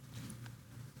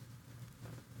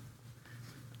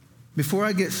Before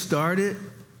I get started,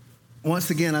 once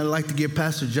again, I'd like to give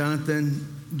Pastor Jonathan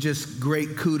just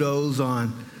great kudos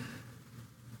on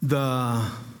the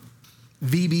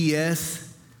VBS.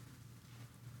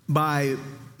 By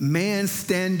man's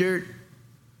standard,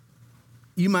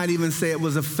 you might even say it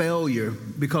was a failure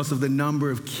because of the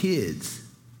number of kids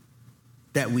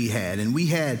that we had. And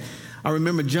I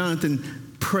remember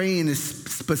Jonathan praying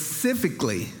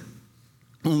specifically,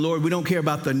 oh Lord, we don't care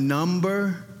about the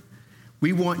number.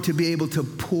 We want to be able to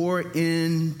pour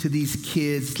into these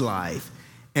kids' life.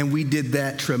 And we did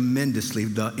that tremendously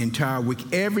the entire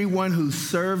week. Everyone who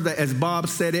served, as Bob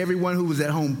said, everyone who was at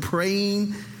home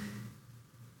praying,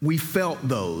 we felt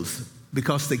those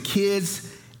because the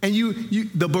kids, and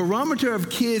the barometer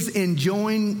of kids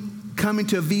enjoying coming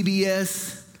to a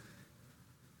VBS,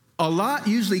 a lot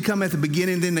usually come at the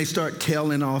beginning, then they start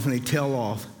tailing off and they tail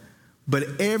off.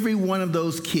 But every one of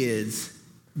those kids,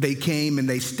 they came and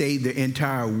they stayed the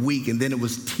entire week, and then it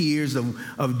was tears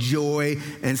of joy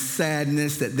and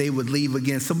sadness that they would leave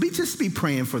again. So just be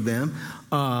praying for them.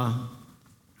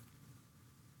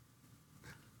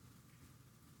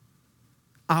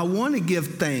 I want to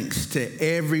give thanks to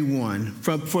everyone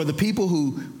for the people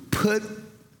who put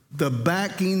the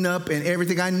backing up and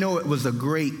everything. I know it was a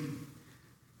great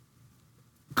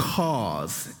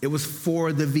cause. It was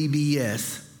for the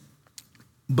VBS.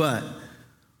 But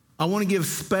I want to give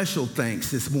special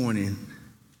thanks this morning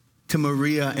to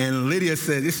Maria. And Lydia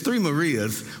said, it's 3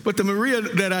 Marias. But the Maria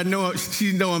that I know,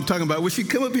 she know I'm talking about, will she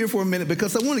come up here for a minute?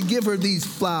 Because I want to give her these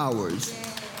flowers.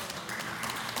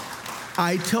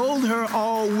 I told her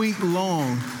all week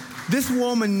long, this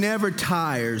woman never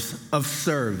tires of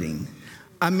serving.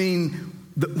 I mean,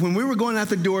 when we were going out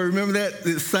the door, remember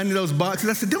that Sunday, those boxes?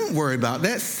 I said, don't worry about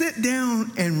that. Sit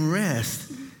down and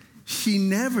rest. She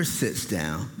never sits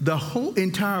down. The whole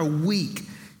entire week,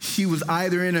 she was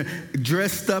either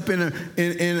dressed up in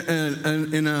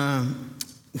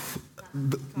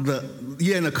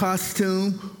a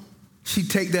costume. She'd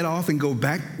take that off and go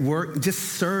back work, just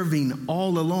serving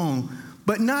all along.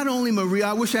 But not only Maria,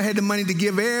 I wish I had the money to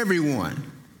give everyone,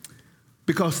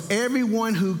 because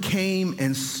everyone who came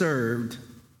and served,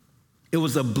 it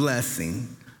was a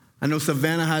blessing. I know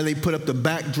Savannah, how they put up the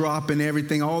backdrop and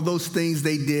everything, all those things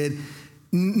they did.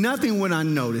 Nothing went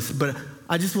unnoticed, but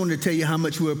I just wanted to tell you how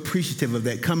much we're appreciative of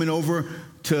that. Coming over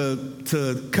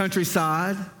to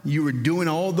Countryside, you were doing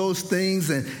all those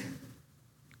things. And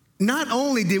not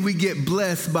only did we get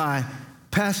blessed by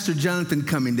Pastor Jonathan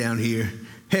coming down here,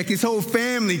 heck, his whole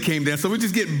family came down. So we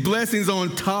just get blessings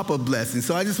on top of blessings.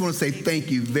 So I just want to say thank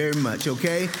you very much,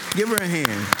 okay? Give her a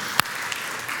hand.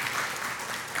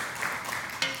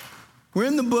 We're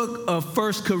in the book of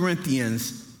 1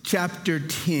 Corinthians, chapter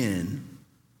 10.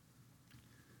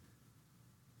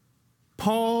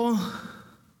 Paul,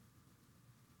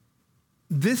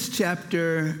 this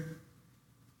chapter,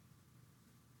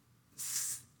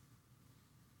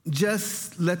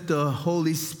 just let the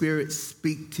Holy Spirit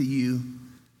speak to you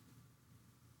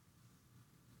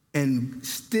and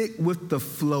stick with the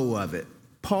flow of it.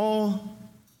 Paul,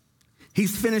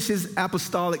 he's finished his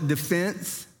apostolic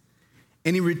defense,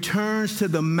 and he returns to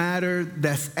the matter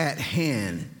that's at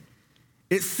hand.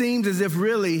 It seems as if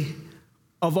really,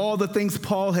 of all the things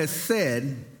Paul has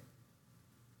said,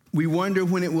 we wonder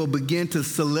when it will begin to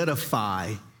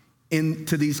solidify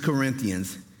into these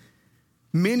Corinthians.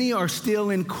 Many are still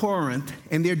in Corinth,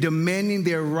 and they're demanding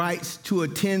their rights to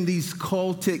attend these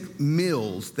cultic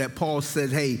meals that Paul said,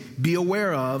 hey, be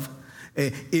aware of.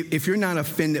 If you're not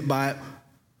offended by it,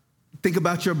 think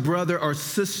about your brother or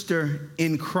sister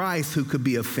in Christ who could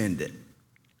be offended.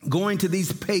 Going to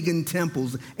these pagan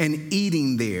temples and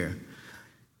eating there.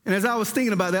 And as I was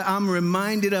thinking about that, I'm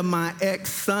reminded of my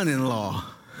ex-son-in-law.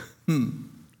 And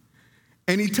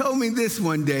he told me this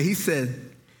one day. He said,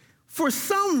 for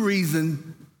some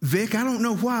reason, Vic, I don't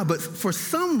know why, but for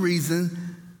some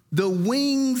reason, the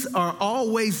wings are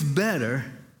always better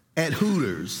at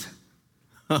Hooters.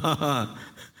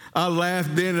 I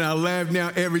laughed then and I laugh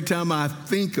now every time I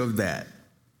think of that.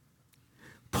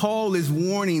 Paul is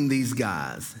warning these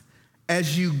guys,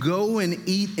 as you go and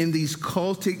eat in these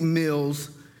cultic meals,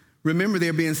 remember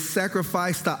they're being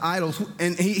sacrificed to idols.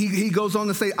 And he goes on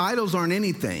to say idols aren't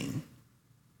anything.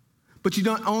 But you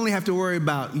don't only have to worry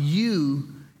about you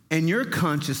and your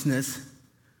consciousness,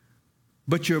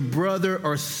 but your brother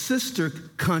or sister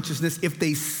consciousness. If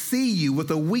they see you with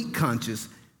a weak conscience,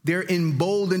 they're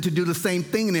emboldened to do the same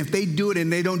thing. And if they do it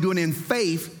and they don't do it in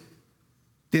faith,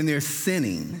 then they're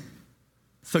sinning.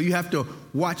 So you have to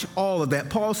watch all of that.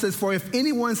 Paul says, for if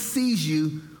anyone sees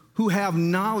you who have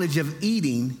knowledge of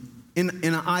eating in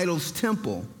an idol's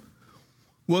temple,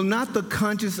 Will not the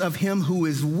conscience of him who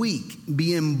is weak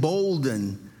be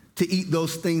emboldened to eat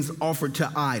those things offered to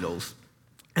idols?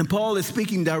 And Paul is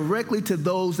speaking directly to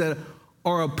those that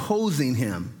are opposing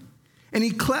him. And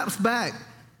he claps back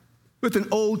with an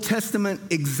Old Testament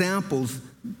examples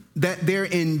that they're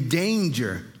in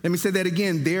danger. Let me say that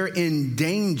again. They're in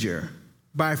danger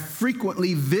by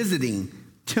frequently visiting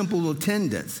temple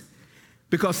attendants,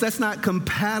 because that's not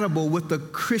compatible with the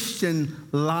Christian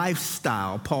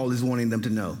lifestyle, Paul is wanting them to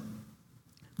know.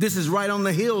 This is right on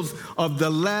the heels of the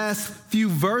last few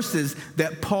verses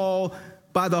that Paul,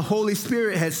 by the Holy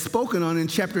Spirit, has spoken on in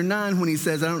chapter 9 when he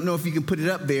says, I don't know if you can put it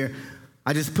up there,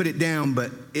 I just put it down,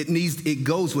 but it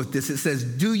goes with this. It says,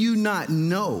 do you not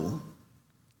know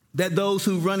that those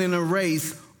who run in a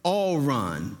race all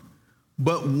run,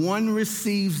 but one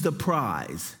receives the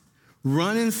prize?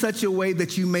 Run in such a way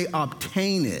that you may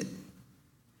obtain it.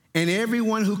 And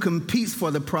everyone who competes for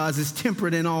the prize is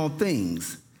temperate in all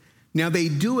things. Now they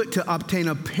do it to obtain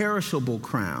a perishable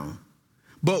crown,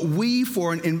 but we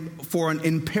for an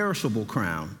imperishable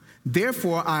crown.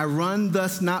 Therefore I run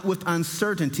thus not with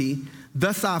uncertainty.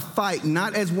 Thus I fight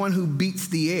not as one who beats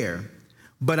the air,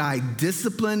 but I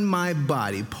discipline my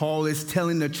body. Paul is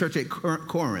telling the church at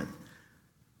Corinth,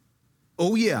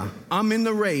 oh yeah, I'm in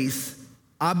the race.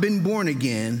 I've been born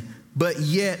again, but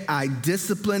yet I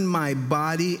discipline my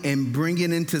body and bring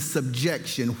it into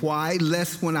subjection. Why?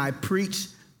 Lest when I preach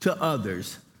to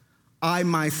others, I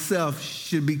myself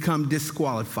should become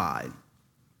disqualified.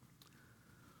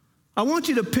 I want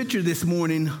you to picture this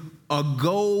morning a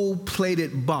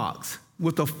gold-plated box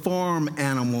with a farm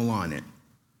animal on it.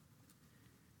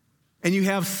 And you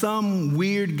have some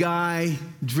weird guy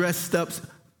dressed up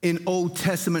in Old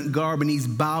Testament garb, and he's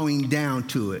bowing down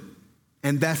to it.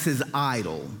 And that's his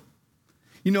idol.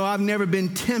 You know, I've never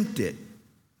been tempted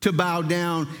to bow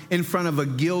down in front of a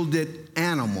gilded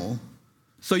animal.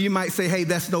 So you might say, hey,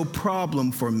 that's no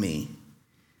problem for me.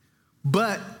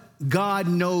 But God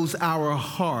knows our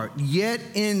heart. Yet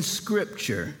in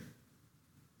Scripture,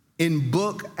 in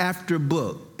book after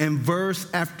book and verse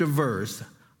after verse,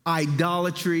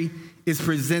 idolatry is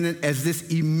presented as this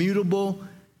immutable,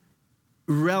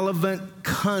 relevant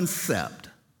concept.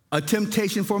 A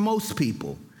temptation for most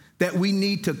people that we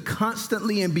need to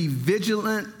constantly and be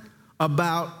vigilant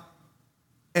about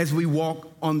as we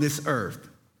walk on this earth.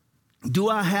 Do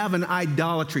I have an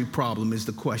idolatry problem is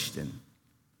the question.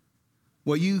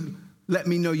 Well, you let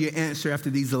me know your answer after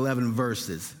these 11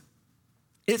 verses.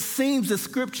 It seems the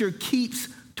scripture keeps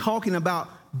talking about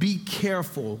be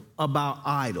careful about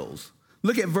idols.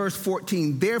 Look at verse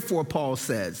 14. Therefore, Paul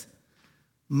says,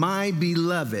 my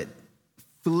beloved,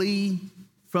 flee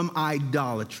from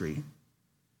idolatry.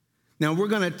 Now we're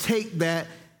going to take that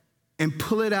and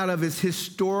pull it out of its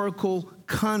historical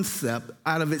concept,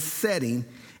 out of its setting,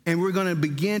 and we're going to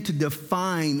begin to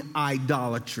define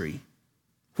idolatry,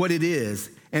 what it is,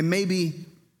 and maybe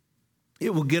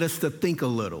it will get us to think a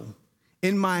little.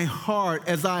 In my heart,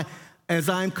 as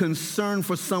I'm concerned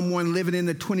for someone living in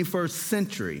the 21st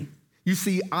century, you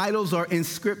see, idols are in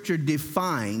Scripture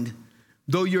defined,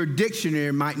 though your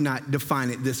dictionary might not define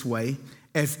it this way,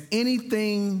 as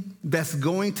anything that's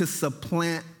going to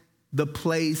supplant the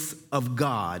place of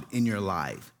God in your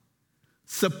life.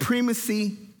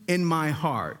 Supremacy in my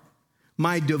heart,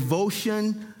 my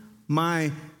devotion,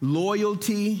 my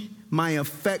loyalty, my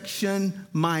affection,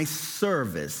 my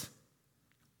service.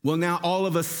 Well, now all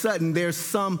of a sudden there's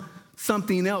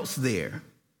something else there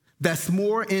that's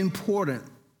more important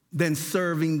than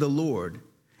serving the Lord.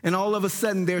 And all of a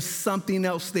sudden there's something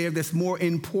else there that's more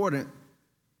important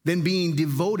than being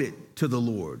devoted to the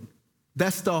Lord.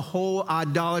 That's the whole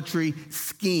idolatry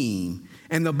scheme.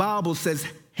 And the Bible says,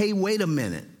 hey, wait a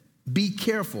minute. Be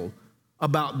careful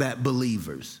about that,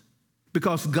 believers.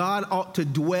 Because God ought to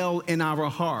dwell in our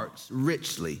hearts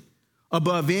richly,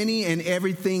 above any and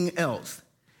everything else.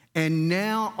 And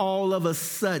now all of a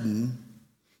sudden,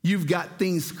 you've got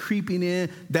things creeping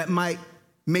in that might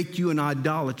make you an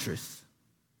idolatrous.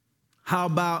 How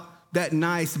about that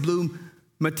nice blue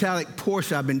metallic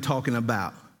Porsche I've been talking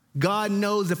about? God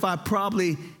knows if I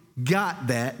probably got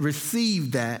that,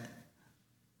 received that,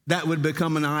 that would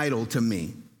become an idol to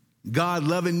me. God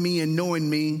loving me and knowing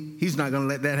me, he's not going to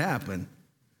let that happen.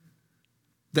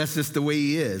 That's just the way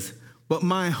he is. But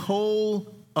my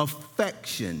whole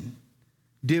affection,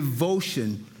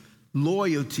 devotion,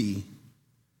 loyalty,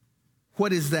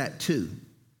 what is that to?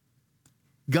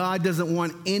 God doesn't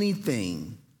want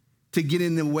anything to get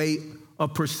in the way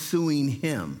of pursuing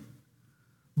him.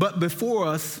 But before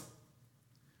us,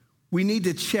 we need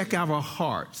to check our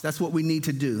hearts. That's what we need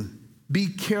to do. Be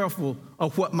careful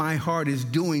of what my heart is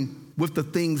doing with the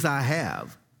things I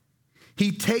have.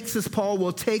 Paul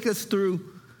will take us through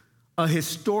a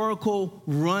historical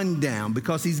rundown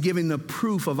because he's giving the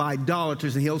proof of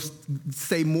idolaters, and he'll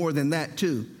say more than that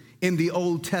too. In the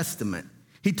Old Testament,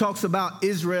 he talks about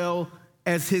Israel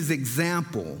as his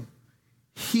example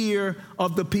here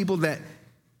of the people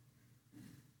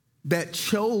that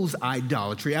chose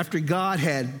idolatry after God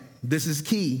had, this is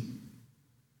key,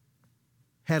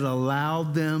 had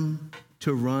allowed them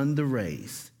to run the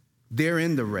race. They're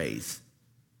in the race.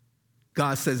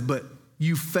 God says, but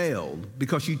you failed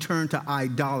because you turned to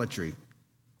idolatry.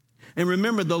 And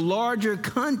remember, the larger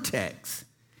context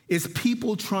is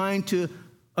people trying to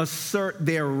assert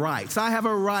their rights. I have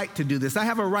a right to do this. I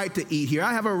have a right to eat here.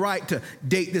 I have a right to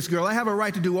date this girl. I have a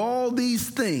right to do all these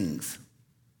things.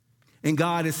 And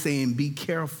God is saying, be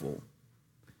careful.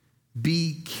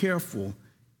 Be careful.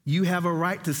 You have a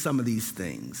right to some of these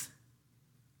things.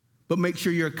 But make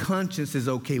sure your conscience is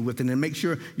okay with it. And make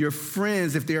sure your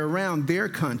friends, if they're around, their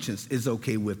conscience is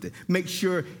okay with it. Make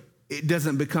sure it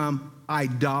doesn't become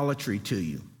idolatry to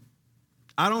you.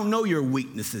 I don't know your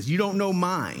weaknesses. You don't know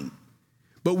mine.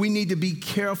 But we need to be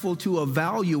careful to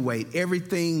evaluate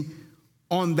everything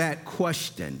on that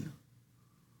question.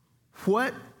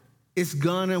 What is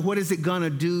it gonna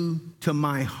do to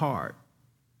my heart?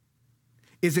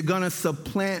 Is it gonna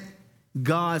supplant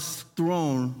God's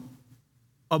throne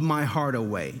of my heart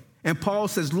away? And Paul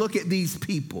says, look at these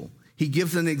people. He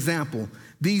gives an example.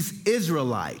 These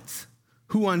Israelites,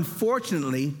 who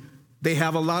unfortunately, they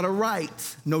have a lot of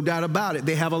rights, no doubt about it.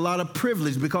 They have a lot of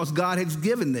privilege because God has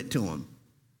given it to them.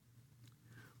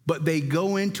 But they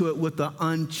go into it with an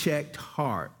unchecked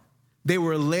heart. They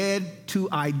were led to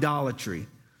idolatry.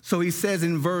 So he says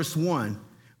in verse 1,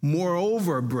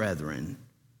 moreover, brethren,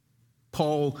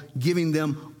 Paul giving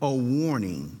them a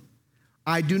warning.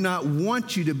 I do not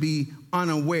want you to be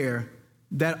unaware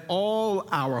that all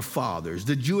our fathers,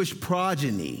 the Jewish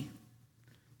progeny,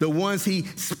 the ones he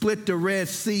split the Red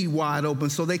Sea wide open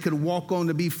so they could walk on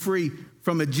to be free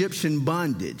from Egyptian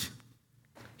bondage.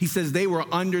 He says they were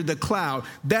under the cloud.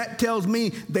 That tells me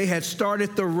they had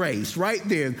started the race right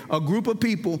there. A group of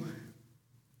people,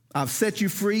 I've set you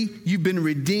free. You've been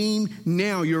redeemed.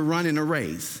 Now you're running a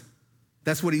race.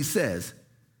 That's what he says.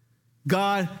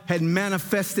 God had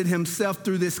manifested himself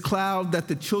through this cloud that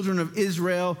the children of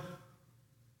Israel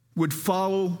would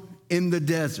follow in the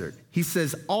desert. He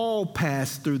says all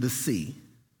passed through the sea.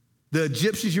 The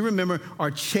Egyptians, you remember, are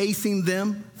chasing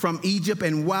them from Egypt,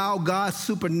 and while God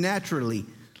supernaturally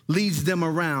leads them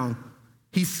around,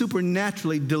 he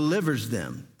supernaturally delivers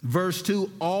them. Verse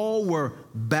 2, all were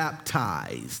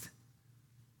baptized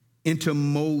into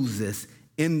Moses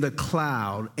in the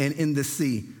cloud and in the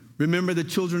sea. Remember the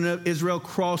children of Israel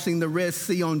crossing the Red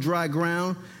Sea on dry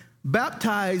ground?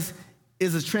 Baptized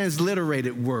is a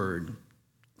transliterated word.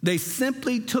 They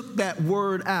simply took that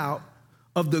word out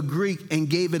of the Greek and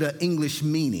gave it an English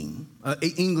meaning, an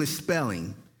English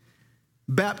spelling.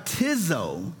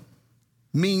 Baptizo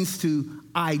means to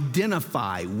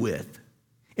identify with.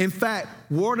 In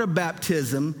fact, water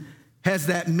baptism has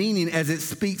that meaning as it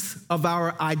speaks of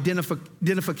our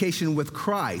identification with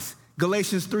Christ.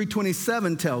 Galatians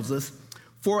 3:27 tells us,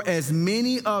 for as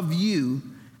many of you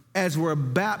as were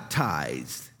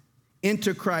baptized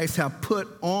into Christ have put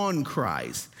on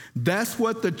Christ. That's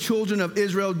what the children of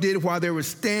Israel did while they were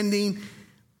standing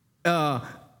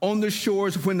on the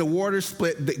shores when the water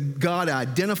split. That God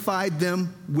identified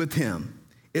them with him.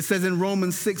 It says in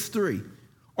Romans 6:3,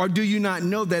 or do you not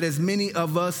know that as many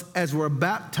of us as were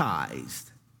baptized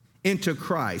into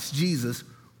Christ, Jesus,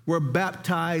 were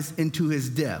baptized into his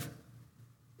death?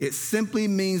 It simply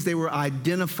means they were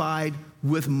identified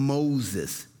with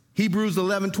Moses. Hebrews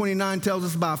 11:29 tells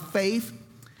us by faith,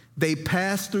 they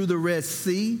passed through the Red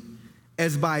Sea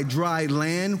as by dry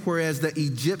land, whereas the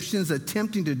Egyptians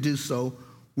attempting to do so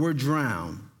were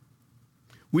drowned.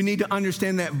 We need to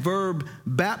understand that verb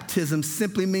baptism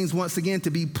simply means, once again,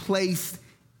 to be placed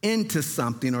into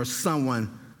something or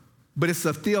someone, but it's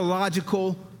a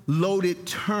theological loaded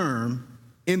term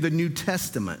in the New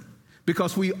Testament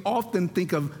because we often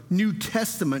think of New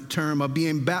Testament term of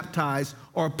being baptized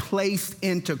or placed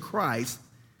into Christ.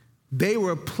 They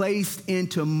were placed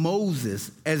into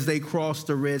Moses as they crossed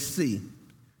the Red Sea.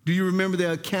 Do you remember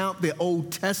the account, the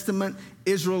Old Testament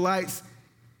Israelites?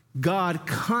 God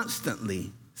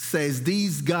constantly says,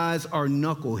 these guys are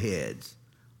knuckleheads.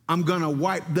 I'm going to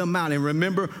wipe them out. And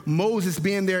remember, Moses,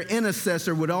 being their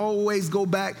intercessor, would always go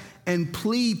back and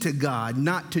plead to God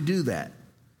not to do that.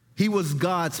 He was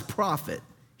God's prophet.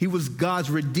 He was God's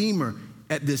redeemer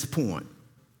at this point.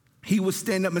 He would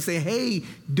stand up and say, hey,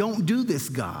 don't do this,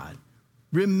 God.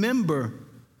 Remember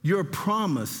your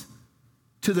promise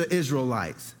to the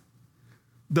Israelites.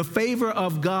 The favor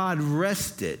of God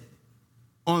rested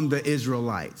on the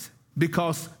Israelites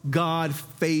because God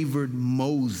favored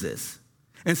Moses.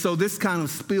 And so this kind of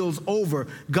spills over.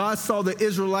 God saw the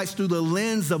Israelites through the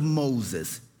lens of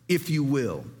Moses, if you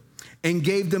will, and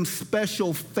gave them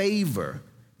special favor.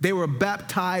 They were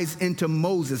baptized into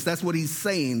Moses. That's what he's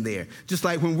saying there. Just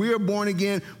like when we are born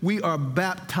again, we are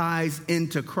baptized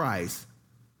into Christ.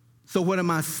 So what am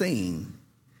I saying?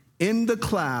 In the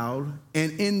cloud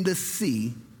and in the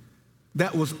sea,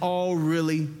 that was all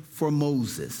really for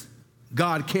Moses.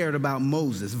 God cared about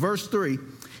Moses. Verse 3,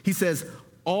 he says,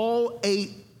 all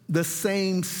ate the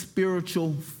same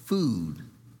spiritual food.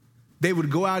 They would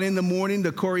go out in the morning,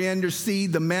 the coriander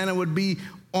seed, the manna would be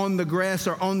on the grass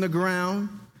or on the ground,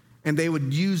 and they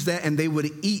would use that and they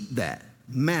would eat that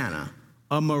manna,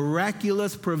 a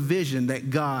miraculous provision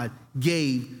that God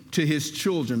gave to his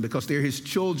children because they're his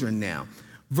children now.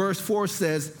 Verse 4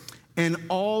 says, and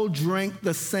all drank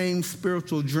the same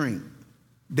spiritual drink.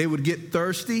 They would get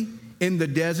thirsty in the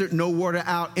desert, no water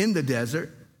out in the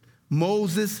desert.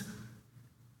 Moses,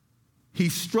 he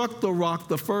struck the rock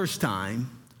the first time.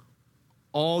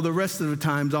 All the rest of the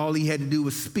times, all he had to do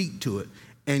was speak to it.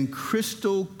 And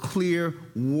crystal clear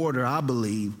water, I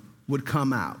believe, would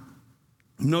come out.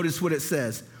 Notice what it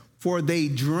says. For they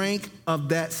drank of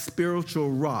that spiritual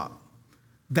rock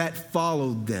that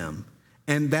followed them.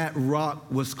 And that rock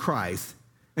was Christ.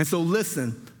 And so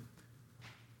listen,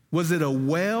 was it a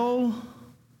well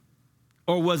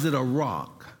or was it a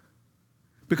rock?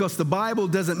 Because the Bible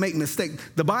doesn't make mistakes.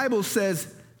 The Bible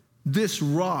says this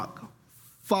rock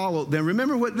followed them.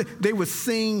 Remember what they would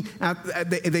sing?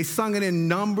 They sung it in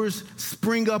Numbers,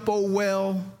 spring up, O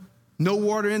well, no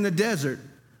water in the desert.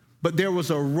 But there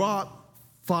was a rock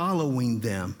following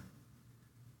them.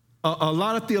 A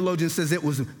lot of theologians says it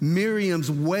was Miriam's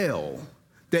well,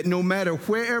 that no matter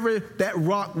wherever that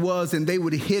rock was and they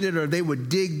would hit it or they would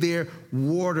dig there,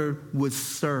 water would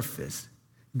surface.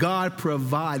 God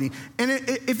providing. And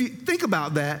if you think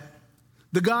about that,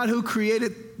 the God who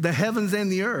created the heavens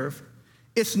and the earth,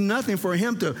 it's nothing for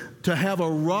him to have a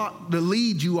rock to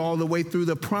lead you all the way through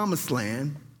the promised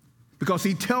land because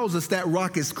he tells us that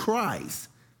rock is Christ.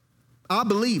 I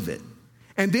believe it.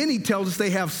 And then he tells us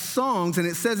they have songs, and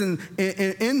it says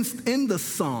in the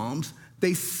Psalms,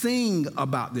 they sing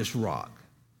about this rock.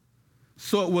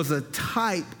 So it was a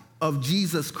type of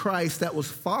Jesus Christ that was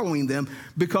following them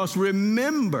because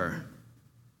remember,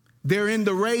 they're in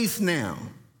the race now.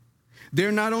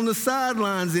 They're not on the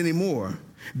sidelines anymore.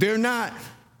 They're not,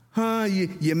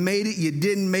 you made it, you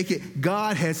didn't make it.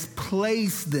 God has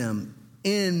placed them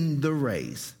in the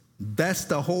race. That's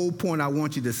the whole point I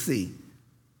want you to see.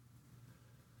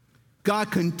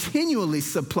 God continually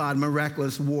supplied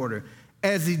miraculous water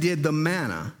as he did the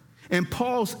manna. And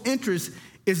Paul's interest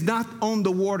is not on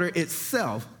the water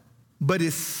itself, but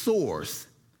its source.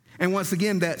 And once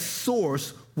again, that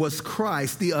source was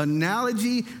Christ. The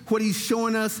analogy, what he's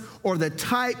showing us, or the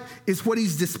type is what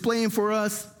he's displaying for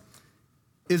us,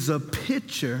 is a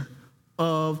picture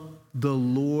of the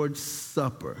Lord's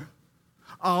Supper.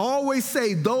 I always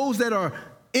say those that are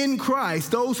in Christ,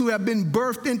 those who have been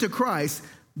birthed into Christ,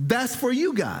 that's for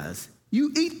you guys.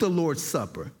 You eat the Lord's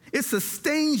Supper. It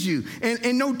sustains you.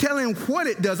 And no telling what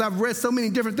it does. I've read so many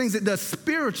different things it does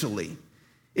spiritually.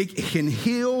 It can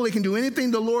heal. It can do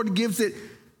anything the Lord gives it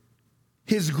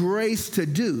his grace to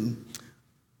do.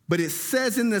 But it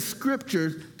says in the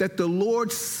scriptures that the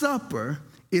Lord's Supper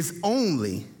is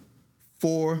only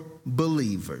for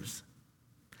believers.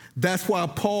 That's why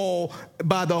Paul,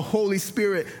 by the Holy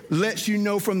Spirit, lets you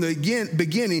know from the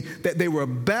beginning that they were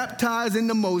baptized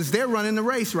into Moses. They're running the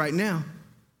race right now.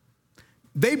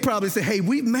 They probably say, hey,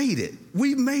 we've made it.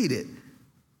 We've made it.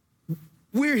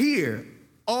 We're here.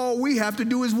 All we have to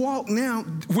do is walk now,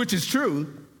 which is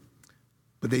true.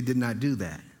 But they did not do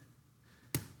that.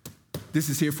 This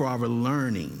is here for our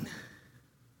learning.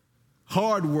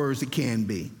 Hard words it can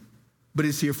be, but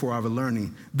it's here for our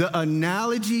learning. The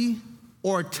analogy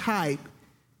or type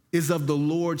is of the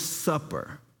Lord's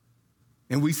Supper.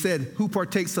 And we said, who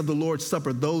partakes of the Lord's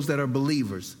Supper? Those that are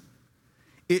believers.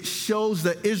 It shows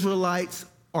the Israelites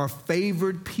are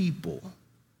favored people.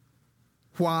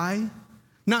 Why?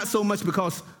 Not so much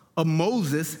because of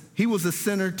Moses. He was a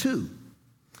sinner too.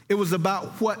 It was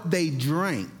about what they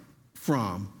drank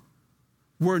from,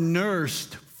 were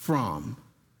nourished from.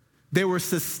 They were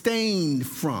sustained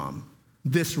from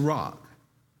this rock.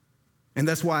 And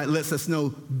that's why it lets us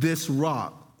know this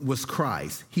rock was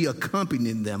Christ. He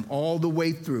accompanied them all the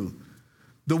way through.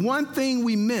 The one thing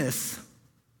we miss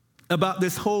about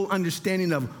this whole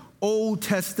understanding of Old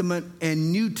Testament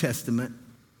and New Testament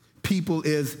people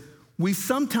is we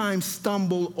sometimes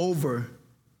stumble over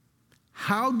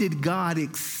how did God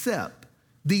accept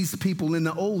these people in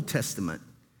the Old Testament?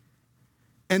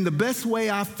 And the best way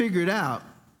I figured out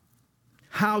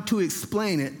how to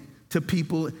explain it to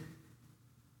people,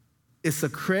 it's a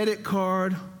credit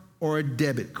card or a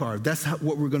debit card. That's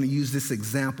what we're going to use this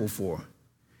example for.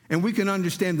 And we can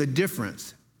understand the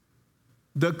difference.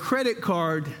 The credit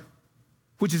card,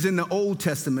 which is in the Old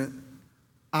Testament,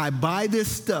 I buy this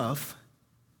stuff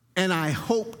and I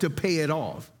hope to pay it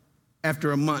off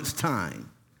after a month's time.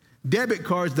 Debit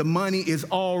cards, the money is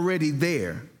already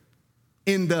there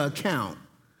in the account.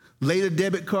 Lay the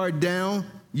debit card down,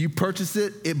 you purchase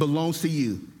it, it belongs to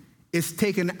you. It's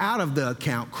taken out of the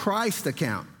account, Christ's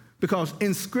account, because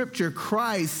in Scripture,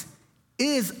 Christ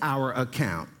is our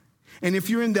account. And if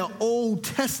you're in the Old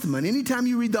Testament, anytime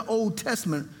you read the Old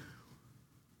Testament,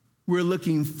 we're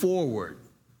looking forward.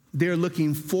 They're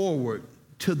looking forward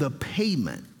to the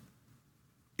payment.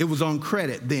 It was on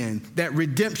credit then. That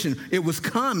redemption, it was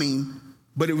coming,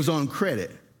 but it was on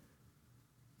credit.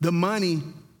 The money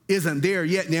isn't there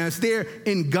yet. Now, it's there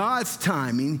in God's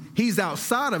timing. He's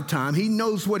outside of time. He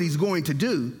knows what he's going to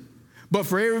do. But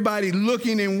for everybody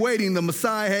looking and waiting, the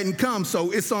Messiah hadn't come,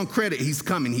 so it's on credit. He's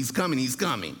coming, he's coming, he's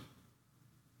coming.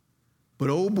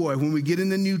 But oh boy, when we get in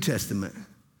the New Testament,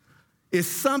 it's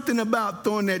something about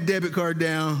throwing that debit card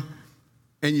down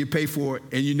and you pay for it,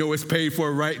 and you know it's paid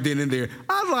for right then and there.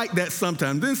 I like that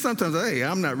sometimes. Then sometimes, hey,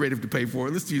 I'm not ready to pay for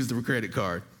it. Let's use the credit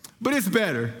card. But it's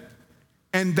better.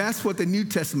 And that's what the New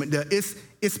Testament does.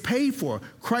 It's paid for.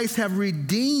 Christ have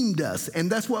redeemed us.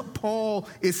 And that's what Paul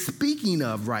is speaking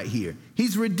of right here.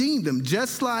 He's redeemed them.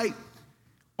 Just like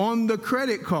on the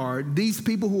credit card, these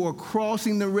people who are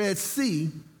crossing the Red Sea,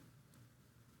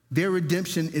 their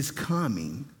redemption is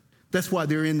coming. That's why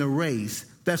they're in the race.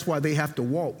 That's why they have to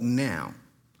walk now.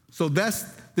 So that's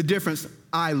the difference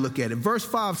I look at it. Verse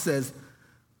 5 says,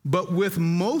 but with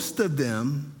most of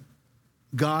them,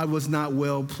 God was not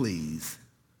well pleased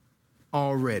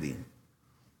already.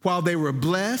 While they were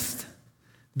blessed,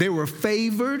 they were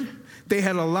favored, they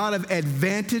had a lot of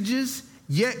advantages,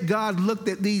 yet God looked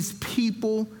at these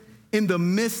people in the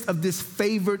midst of this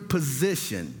favored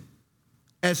position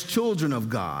as children of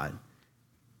God.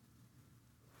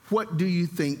 What do you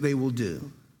think they will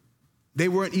do? They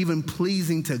weren't even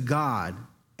pleasing to God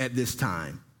at this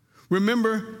time.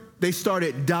 Remember, they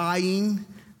started dying.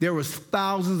 There was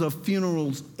thousands of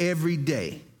funerals every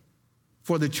day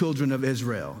for the children of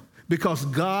Israel because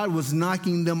God was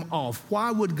knocking them off.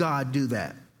 Why would God do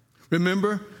that?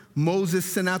 Remember, Moses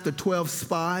sent out the 12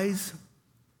 spies,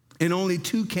 and only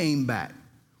 2 came back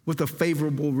with a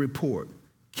favorable report,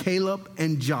 Caleb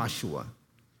and Joshua.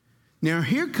 Now,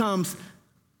 here comes,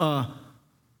 I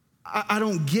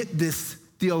don't get this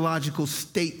theological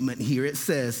statement here. It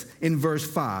says in verse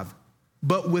 5,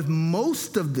 but with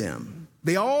most of them,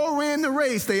 they all ran the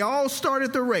race. They all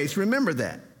started the race. Remember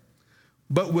that.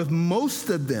 But with most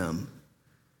of them,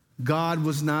 God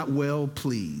was not well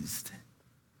pleased,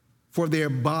 for their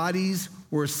bodies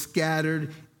were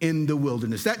scattered in the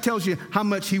wilderness. That tells you how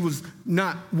much he was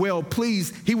not well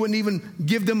pleased. He wouldn't even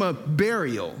give them a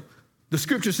burial. The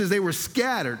scripture says they were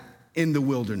scattered in the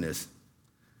wilderness.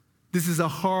 This is a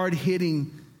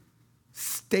hard-hitting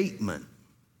statement,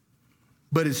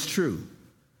 but it's true.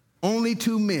 Only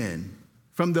 2 men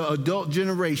from the adult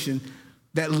generation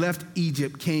that left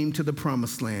Egypt came to the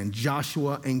promised land,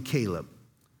 Joshua and Caleb.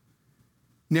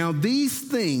 Now these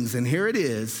things, and here it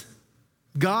is,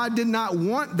 God did not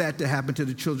want that to happen to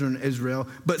the children of Israel,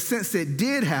 but since it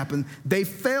did happen, they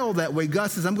fell that way.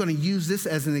 God says, I'm going to use this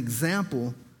as an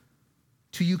example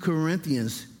to you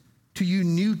Corinthians, to you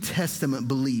New Testament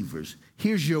believers.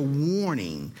 Here's your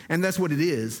warning, and that's what it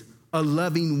is, a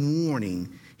loving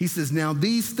warning. He says, now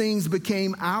these things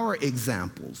became our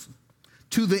examples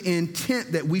to the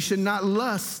intent that we should not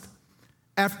lust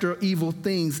after evil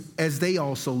things as they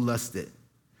also lusted.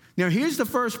 Now, here's the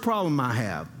first problem I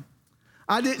have.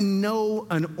 I didn't know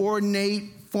an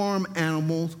ornate farm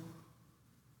animal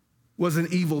was an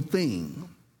evil thing.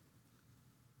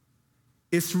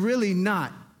 It's really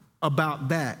not about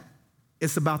that.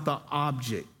 It's about the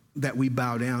object that we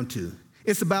bow down to.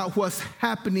 It's about what's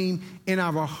happening in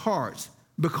our hearts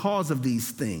because of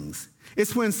these things.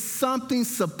 It's when something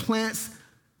supplants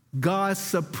God's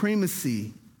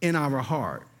supremacy in our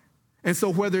heart. And so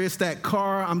whether it's that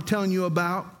car I'm telling you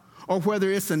about, or whether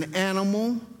it's an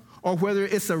animal, or whether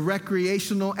it's a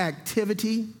recreational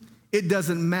activity, it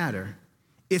doesn't matter.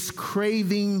 It's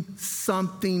craving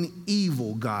something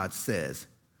evil, God says.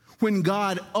 When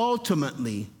God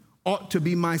ultimately ought to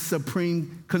be my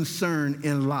supreme concern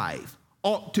in life,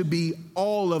 ought to be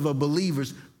all of a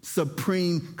believer's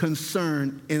supreme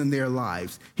concern in their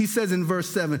lives. He says in verse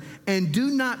 7, and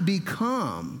do not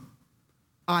become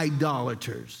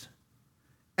idolaters,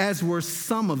 as were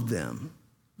some of them.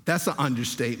 That's an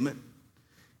understatement.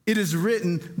 It is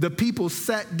written, the people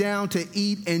sat down to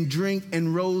eat and drink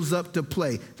and rose up to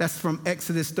play. That's from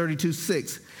Exodus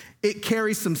 32:6. It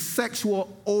carries some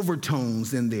sexual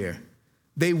overtones in there.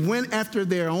 They went after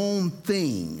their own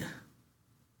thing,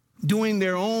 doing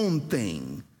their own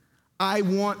thing. I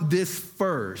want this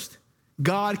first.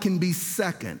 God can be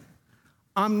second.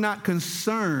 I'm not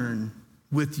concerned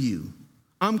with you.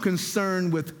 I'm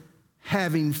concerned with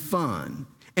having fun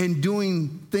and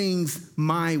doing things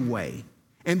my way.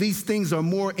 And these things are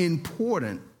more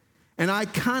important. And I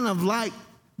kind of like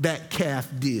that calf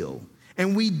deal.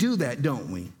 And we do that,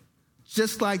 don't we?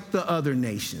 Just like the other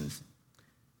nations.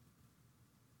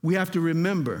 We have to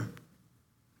remember,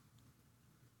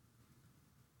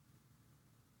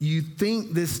 you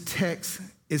think this text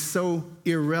is so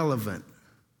irrelevant,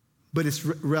 but it's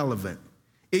relevant.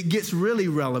 It gets really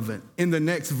relevant in the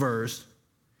next verse.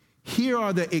 Here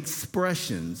are the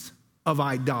expressions of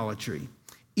idolatry.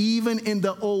 Even in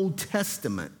the Old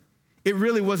Testament, it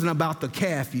really wasn't about the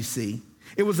calf, you see.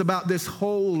 It was about this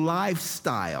whole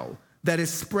lifestyle that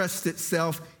expressed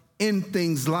itself in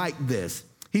things like this.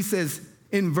 He says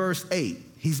in verse 8,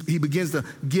 he begins to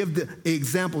give the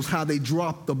examples how they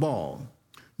drop the ball.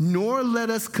 Nor let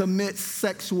us commit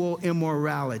sexual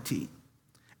immorality,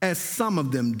 as some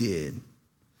of them did.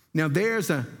 Now there's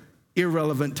an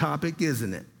irrelevant topic,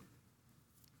 isn't it?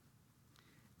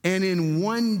 And in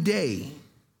one day,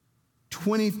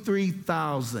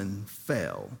 23,000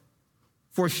 fell.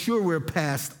 For sure, we're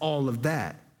past all of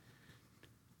that.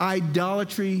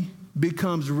 Idolatry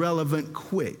becomes relevant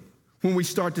quick when we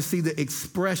start to see the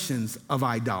expressions of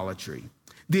idolatry.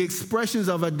 The expressions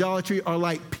of idolatry are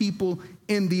like people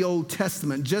in the Old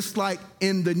Testament, just like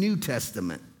in the New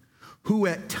Testament, who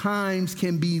at times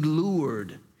can be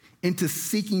lured into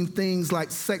seeking things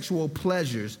like sexual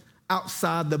pleasures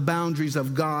outside the boundaries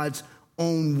of God's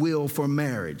own will for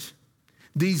marriage.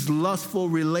 These lustful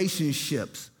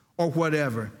relationships or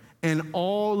whatever, and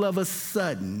all of a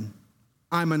sudden,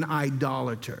 I'm an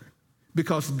idolater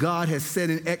because God has said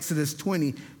in Exodus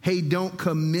 20, hey, don't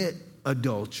commit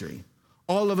adultery.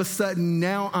 All of a sudden,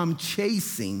 now I'm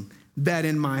chasing that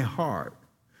in my heart,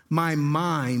 my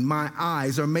mind, my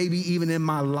eyes, or maybe even in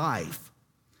my life.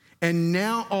 And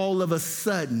now all of a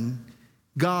sudden,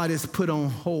 God is put on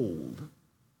hold.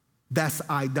 That's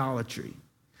idolatry.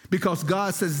 Because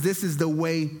God says this is the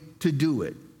way to do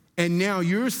it. And now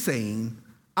you're saying,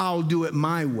 I'll do it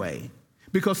my way.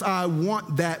 Because I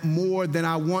want that more than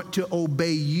I want to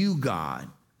obey you, God.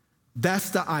 That's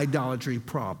the idolatry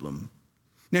problem.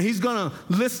 Now, he's going to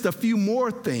list a few more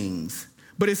things,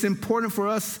 but it's important for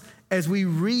us as we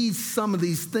read some of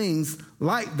these things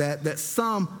like that, that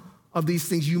some of these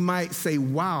things you might say,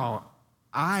 wow,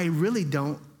 I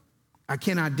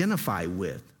can't identify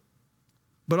with.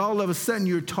 But all of a sudden,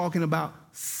 you're talking about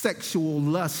sexual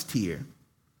lust here.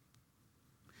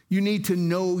 You need to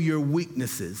know your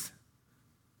weaknesses.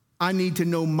 I need to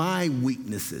know my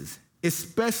weaknesses,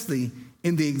 especially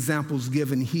in the examples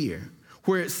given here,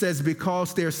 where it says,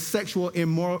 because their sexual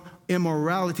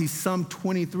immorality, some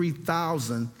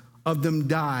 23,000 of them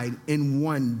died in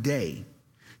one day.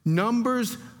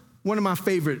 Numbers, one of my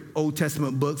favorite Old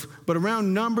Testament books, but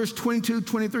around Numbers 22,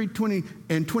 23, 20,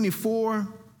 and 24,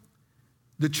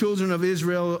 the children of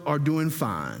Israel are doing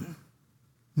fine.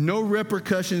 No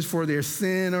repercussions for their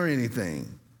sin or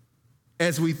anything,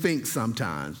 as we think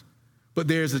sometimes. But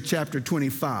there's a chapter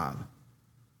 25.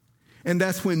 And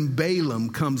that's when Balaam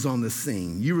comes on the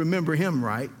scene. You remember him,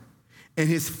 right? And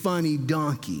his funny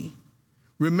donkey.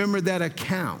 Remember that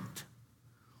account.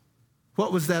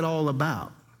 What was that all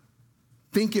about?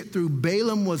 Think it through.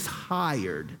 Balaam was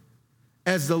hired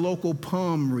as the local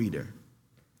palm reader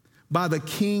by the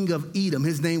king of Edom.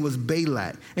 His name was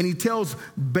Balak. And he tells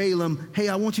Balaam, hey,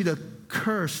 I want you to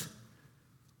curse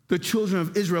the children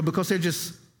of Israel because they're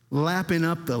just lapping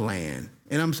up the land.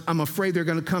 And I'm afraid they're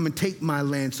going to come and take my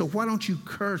land. So why don't you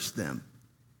curse them?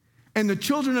 And the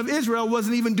children of Israel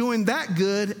wasn't even doing that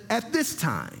good at this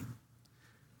time.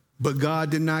 But God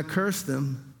did not curse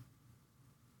them.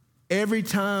 Every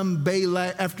time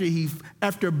Balak,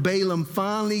 after Balaam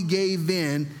finally gave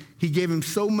in, he gave him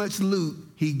so much loot,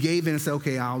 he gave in and said,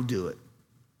 okay, I'll do it.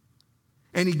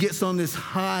 And he gets on this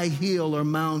high hill or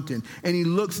mountain, and he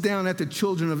looks down at the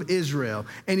children of Israel,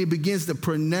 and he begins to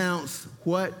pronounce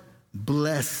what?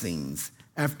 Blessings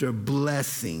after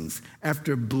blessings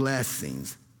after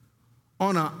blessings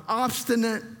on an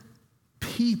obstinate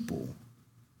people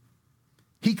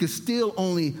He could still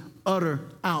only utter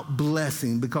out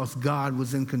blessing because God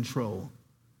was in control.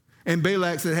 And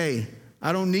Balak said, hey,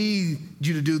 I don't need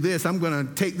you to do this. I'm going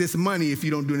to take this money if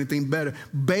you don't do anything better.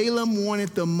 Balaam wanted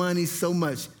the money so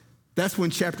much. That's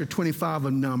when chapter 25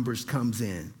 of Numbers comes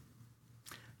in.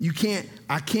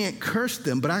 I can't curse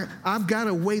them, but I've got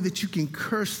a way that you can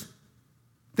curse.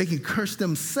 They can curse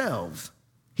themselves.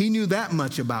 He knew that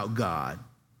much about God,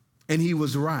 and he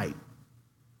was right.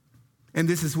 And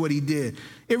this is what he did.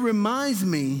 It reminds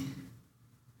me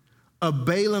of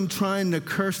Balaam trying to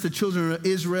curse the children of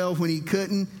Israel when he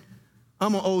couldn't.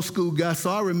 I'm an old school guy, so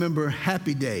I remember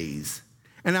Happy Days.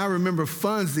 And I remember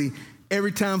Fonzie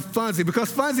every time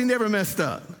because Fonzie never messed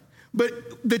up. But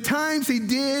the times he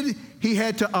did, he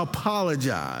had to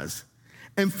apologize.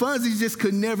 And Fonzie just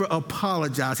could never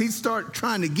apologize. He'd start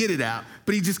trying to get it out,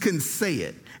 but he just couldn't say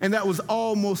it. And that was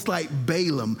almost like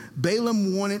Balaam.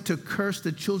 Balaam wanted to curse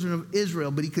the children of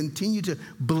Israel, but he continued to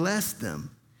bless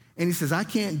them. And he says, I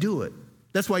can't do it.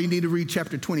 That's why you need to read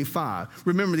chapter 25.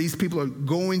 Remember, these people are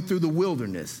going through the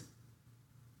wilderness.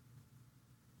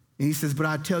 And he says, but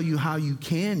I tell you how you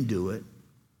can do it.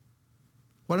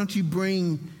 Why don't you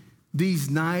bring these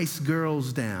nice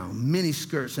girls down, mini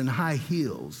skirts and high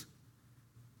heels?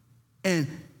 And,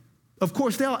 of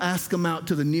course, they'll ask them out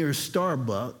to the nearest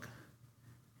Starbucks.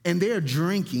 And they're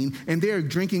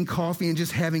drinking coffee and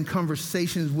just having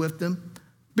conversations with them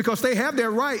because they have their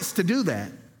rights to do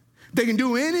that. They can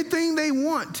do anything they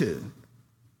want to.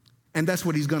 And that's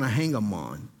what he's going to hang them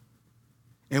on.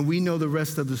 And we know the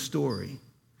rest of the story.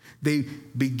 They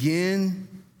begin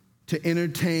to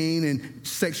entertain in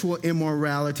sexual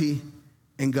immorality,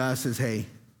 and God says, hey,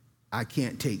 I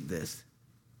can't take this.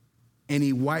 And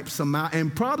he wipes them out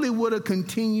and probably would have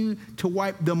continued to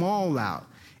wipe them all out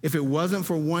if it wasn't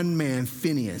for one man,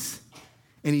 Phinehas.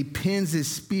 And he pins his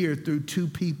spear through two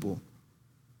people.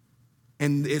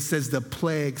 And it says the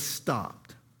plague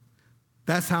stopped.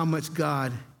 That's how much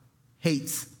God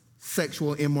hates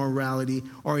sexual immorality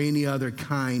or any other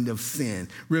kind of sin.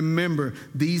 Remember,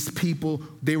 these people,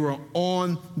 they were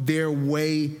on their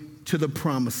way to the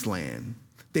promised land.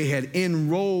 They had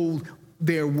enrolled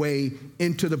their way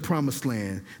into the promised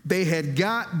land. They had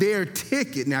got their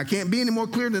ticket. Now, I can't be any more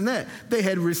clear than that. They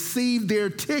had received their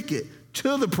ticket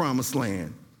to the promised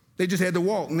land. They just had to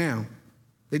walk now.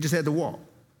 They just had to walk.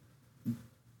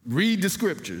 Read the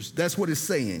scriptures. That's what it's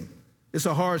saying. It's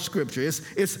a hard scripture.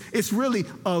 It's really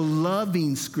a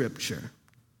loving scripture.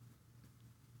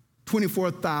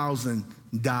 24,000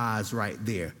 dies right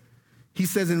there. He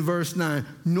says in verse 9,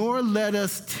 nor let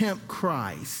us tempt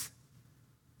Christ,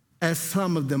 as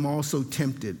some of them also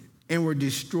tempted and were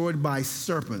destroyed by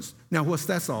serpents. Now, what's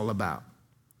that all about?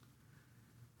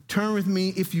 Turn with me,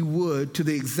 if you would, to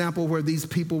the example where these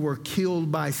people were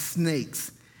killed by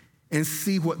snakes and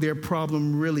see what their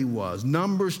problem really was.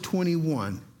 Numbers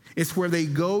 21. It's where they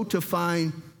go to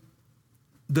find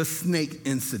the snake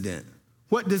incident.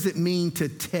 What does it mean to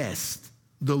test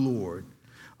the Lord?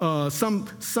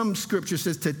 Some scripture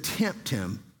says to tempt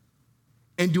him.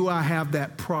 And do I have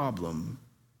that problem?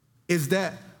 Is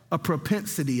that a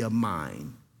propensity of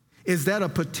mine? Is that a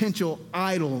potential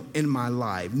idol in my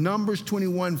life? Numbers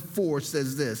 21:4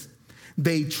 says this.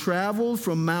 They traveled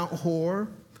from Mount Hor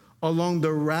along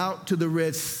the route to the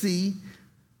Red Sea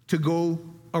to go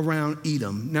around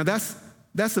Edom. Now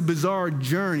that's a bizarre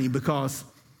journey because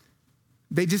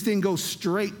they just didn't go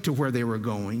straight to where they were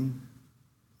going.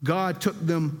 God took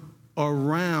them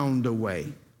around a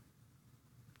way,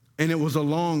 and it was a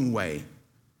long way.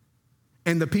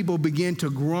 And the people began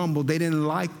to grumble. They didn't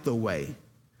like the way.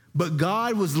 But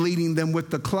God was leading them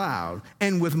with the cloud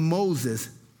and with Moses,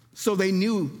 so they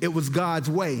knew it was God's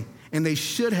way. And they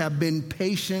should have been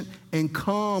patient and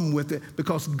calm with it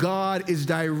because God is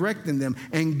directing them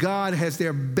and God has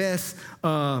their best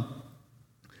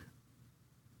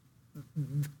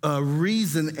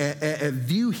reason at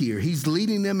view here. He's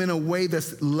leading them in a way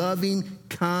that's loving,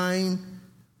 kind,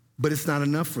 but it's not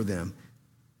enough for them.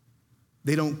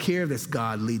 They don't care that's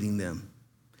God leading them.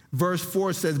 Verse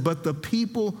 4 says, but the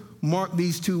people, mark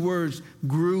these two words,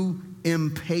 grew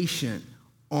impatient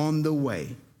on the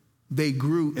way. They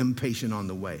grew impatient on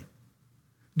the way.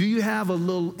 Do you have a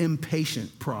little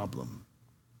impatient problem?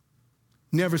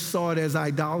 Never saw it as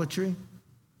idolatry?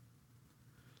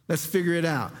 Let's figure it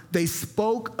out. They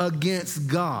spoke against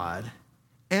God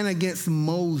and against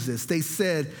Moses. They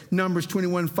said, Numbers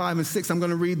 21:5-6, I'm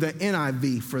going to read the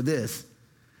NIV for this.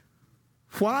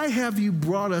 Why have you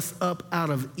brought us up out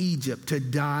of Egypt to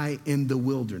die in the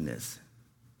wilderness?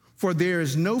 For there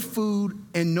is no food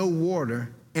and no water,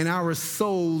 and our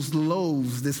souls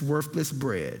loathe this worthless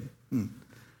bread.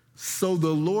 So the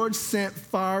Lord sent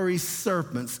fiery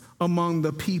serpents among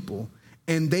the people,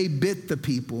 and they bit the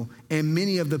people, and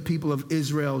many of the people of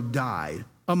Israel died.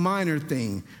 A minor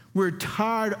thing. We're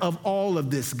tired of all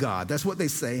of this, God. That's what they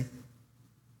say.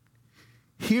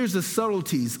 Here's the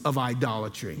subtleties of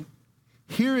idolatry.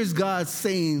 Here is God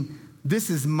saying,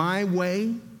 this is my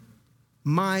way,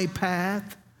 my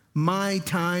path, my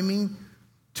timing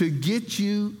to get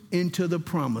you into the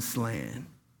promised land.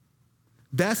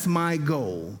 That's my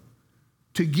goal,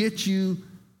 to get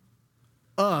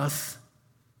us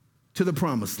to the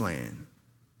promised land.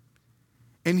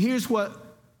 And here's what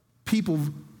people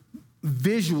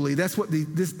visually, that's what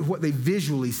they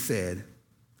visually said.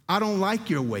 I don't like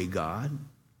your way, God.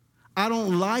 I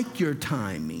don't like your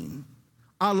timing.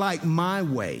 I like my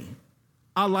way.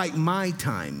 I like my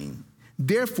timing.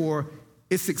 Therefore,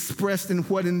 it's expressed in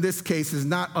what in this case is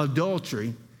not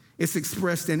adultery. It's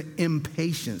expressed in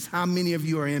impatience. How many of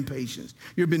you are impatient?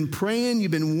 You've been praying,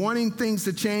 you've been wanting things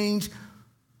to change,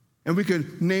 and we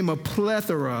could name a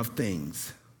plethora of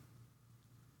things.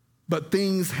 But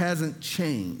things hasn't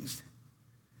changed.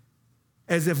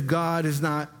 As if God is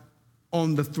not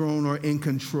on the throne or in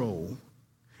control.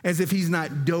 As if he's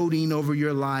not doting over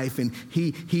your life and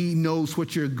he knows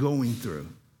what you're going through.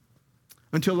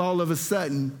 Until all of a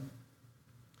sudden,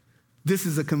 this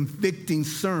is a convicting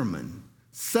sermon.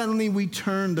 Suddenly we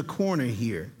turn the corner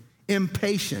here,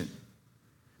 impatient.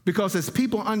 Because as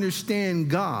people understand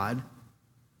God,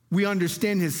 we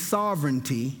understand his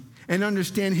sovereignty and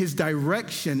understand his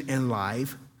direction in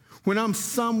life. When I'm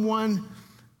someone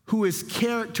who is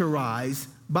characterized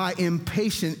by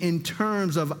impatience in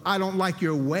terms of, I don't like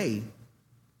your way.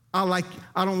 I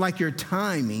don't like your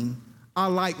timing. I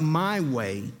like my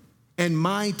way and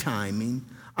my timing.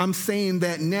 I'm saying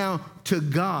that now to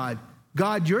God.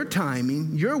 God, your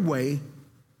timing, your way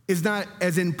is not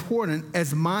as important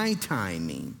as my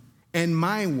timing and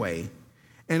my way.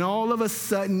 And all of a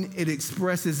sudden, it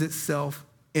expresses itself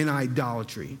in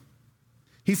idolatry.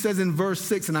 He says in verse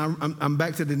 6, and I'm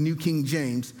back to the New King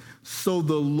James, so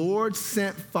the Lord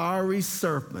sent fiery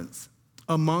serpents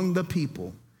among the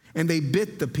people, and they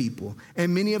bit the people,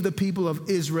 and many of the people of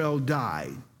Israel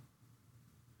died.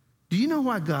 Do you know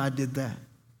why God did that?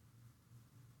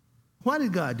 Why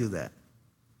did God do that?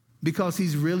 Because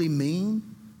he's really mean?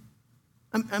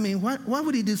 I mean, why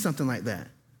would he do something like that?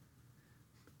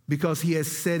 Because he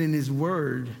has said in his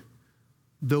word,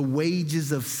 the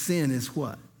wages of sin is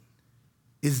what?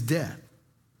 Is death.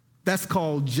 That's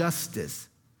called justice.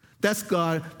 That's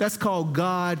called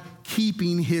God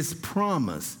keeping his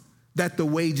promise that the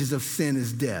wages of sin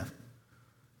is death.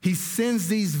 He sends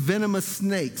these venomous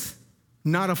snakes,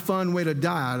 not a fun way to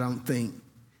die, I don't think,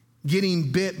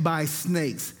 getting bit by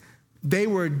snakes. They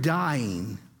were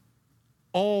dying,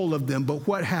 all of them, but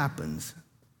what happens?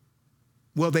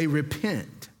 Well, they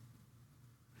repent.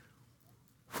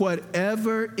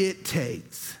 Whatever it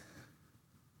takes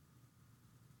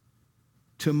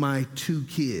to my 2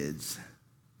 kids,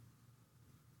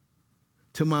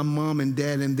 to my mom and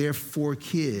dad and their 4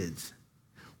 kids,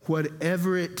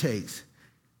 whatever it takes,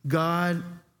 God,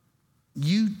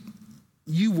 you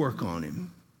work on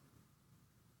him.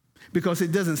 Because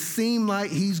it doesn't seem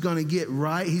like he's going to get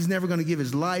right. He's never going to give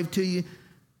his life to you.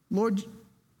 Lord,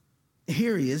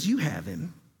 here he is. You have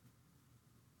him.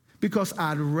 Because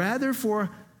I'd rather for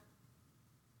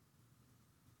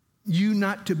you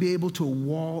not to be able to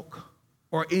walk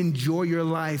or enjoy your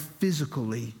life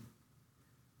physically.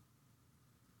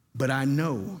 But I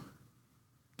know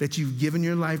that you've given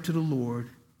your life to the Lord,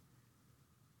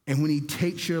 and when he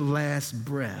takes your last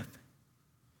breath,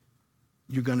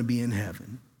 you're going to be in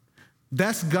heaven.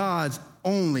 That's God's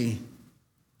only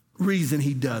reason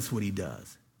he does what he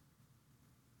does.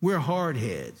 We're hard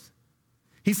heads.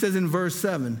 He says in verse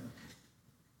 7,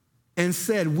 and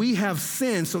said, we have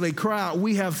sinned. So they cry out,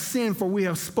 we have sinned, for we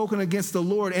have spoken against the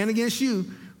Lord and against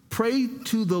you. Pray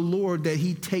to the Lord that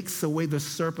he takes away the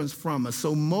serpents from us.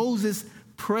 So Moses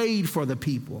prayed for the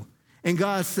people. And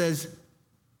God says,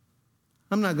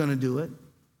 I'm not going to do it.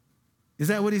 Is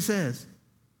that what he says?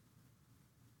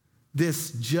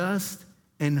 This just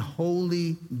and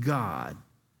holy God,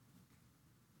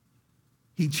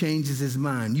 he changes his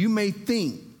mind. You may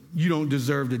think you don't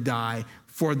deserve to die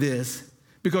for this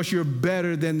because you're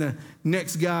better than the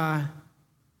next guy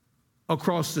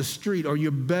across the street, or you're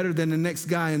better than the next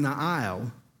guy in the aisle,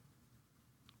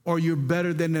 or you're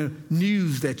better than the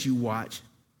news that you watch.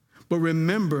 But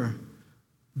remember,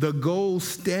 the gold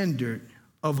standard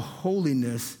of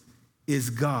holiness is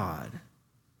God.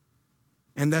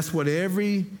 And that's what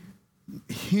every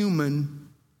human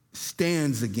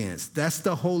stands against. That's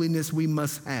the holiness we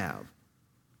must have.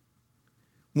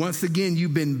 Once again,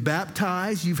 you've been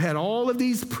baptized. You've had all of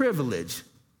these privileges.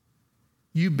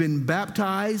 You've been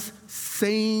baptized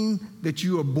saying that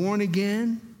you are born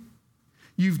again.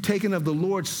 You've taken of the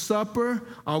Lord's Supper.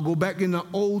 I'll go back in the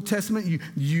Old Testament.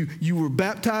 You were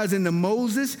baptized into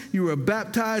Moses. You were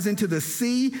baptized into the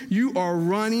sea. You are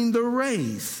running the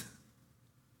race.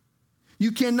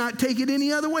 You cannot take it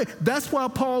any other way. That's why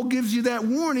Paul gives you that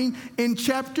warning in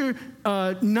chapter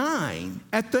 9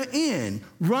 at the end.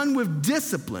 Run with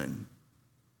discipline.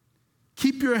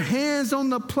 Keep your hands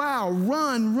on the plow.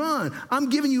 Run, run. I'm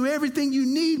giving you everything you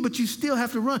need, but you still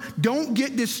have to run. Don't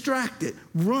get distracted.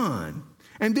 Run.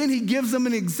 And then he gives them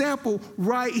an example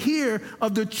right here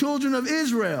of the children of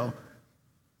Israel.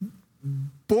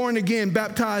 Born again,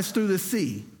 baptized through the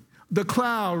sea. The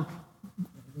cloud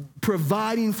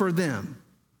providing for them.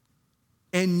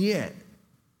 And yet,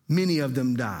 many of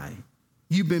them die.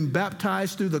 You've been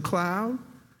baptized through the cloud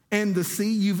and the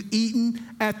sea. You've eaten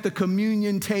at the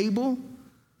communion table.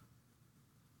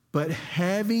 But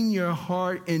having your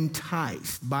heart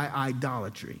enticed by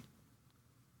idolatry,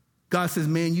 God says,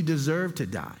 man, you deserve to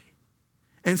die.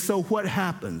 And so what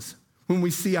happens when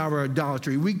we see our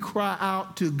idolatry? We cry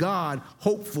out to God,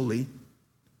 hopefully.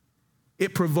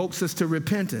 It provokes us to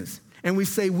repentance. And we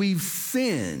say we've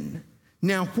sinned.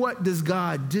 Now, what does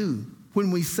God do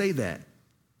when we say that?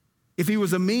 If he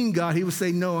was a mean God, he would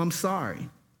say, no, I'm sorry.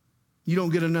 You don't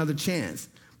get another chance.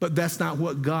 But that's not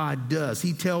what God does.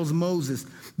 He tells Moses,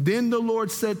 then the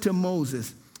Lord said to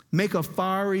Moses, make a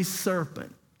fiery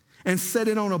serpent and set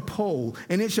it on a pole,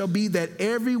 and it shall be that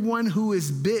everyone who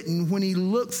is bitten when he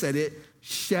looks at it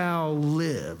shall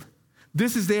live.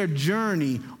 This is their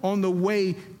journey on the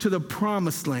way to the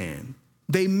promised land.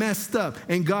 They messed up,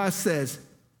 and God says,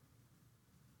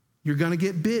 you're going to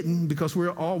get bitten because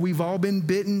we've all been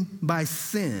bitten by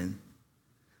sin.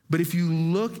 But if you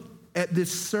look at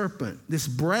this serpent, this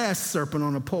brass serpent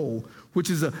on a pole, which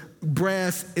is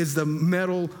brass is the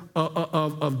metal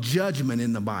of judgment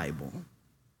in the Bible.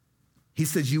 He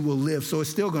says you will live, so it's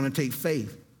still going to take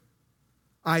faith.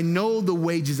 I know the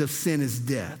wages of sin is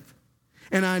death,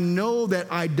 and I know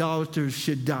that idolaters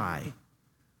should die.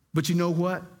 But you know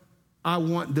what? I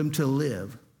want them to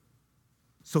live.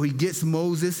 So he gets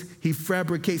Moses, he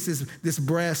fabricates this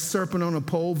brass serpent on a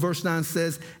pole. Verse 9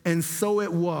 says, and so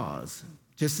it was,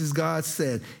 just as God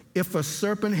said, if a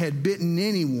serpent had bitten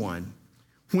anyone,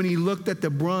 when he looked at the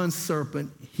bronze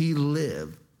serpent, he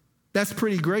lived. That's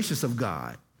pretty gracious of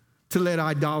God to let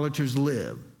idolaters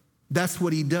live. That's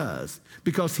what he does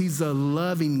because he's a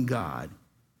loving God.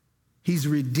 He's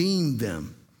redeemed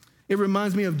them. It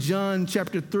reminds me of John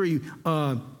chapter 3,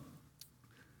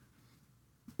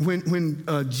 when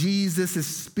Jesus is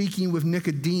speaking with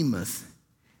Nicodemus,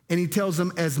 and he tells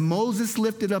him, as Moses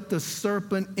lifted up the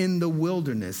serpent in the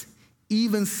wilderness,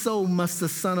 even so must the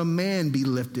Son of Man be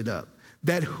lifted up.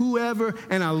 That whoever,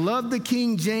 and I love the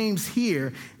King James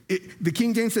here, the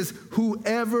King James says,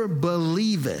 whoever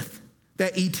believeth.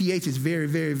 That ETH is very,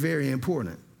 very, very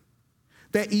important.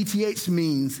 That ETH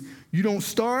means you don't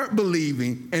start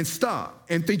believing and stop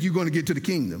and think you're going to get to the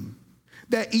kingdom.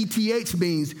 That ETH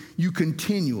means you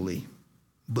continually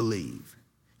believe.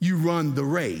 You run the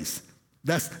race.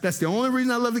 That's the only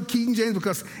reason I love the King James,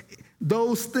 because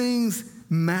those things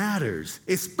matters,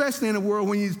 especially in a world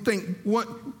when you think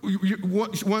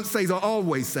once saved or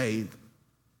always saved.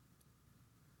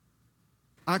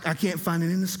 I can't find it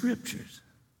in the scriptures.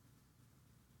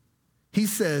 He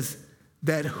says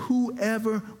that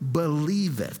whoever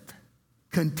believeth,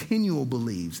 continual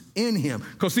believes in him.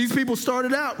 Because these people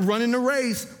started out running the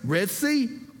race, Red Sea.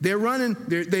 They're running.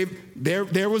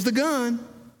 There was the gun.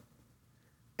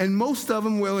 And most of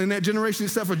them, well, in that generation,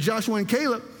 except for Joshua and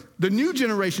Caleb, the new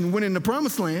generation went in the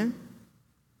promised land.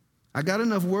 I got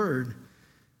enough word.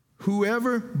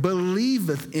 Whoever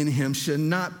believeth in him should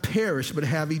not perish, but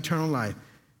have eternal life.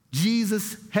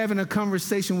 Jesus having a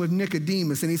conversation with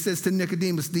Nicodemus, and he says to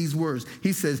Nicodemus these words.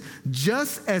 He says,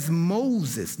 just as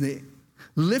Moses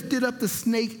lifted up the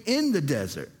snake in the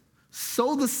desert,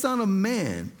 so the Son of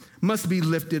Man must be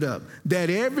lifted up, that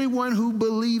everyone who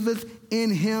believeth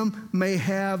in him may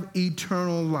have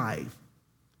eternal life.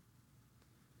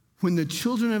 When the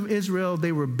children of Israel,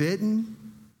 they were bitten,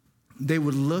 they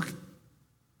would look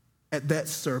at that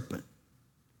serpent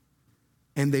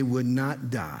and they would not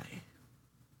die.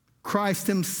 Christ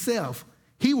himself,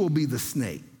 he will be the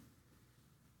snake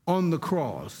on the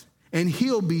cross, and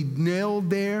he'll be nailed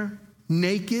there,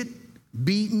 naked,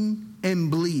 beaten,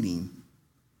 and bleeding.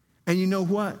 And you know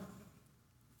what?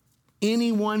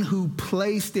 Anyone who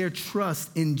placed their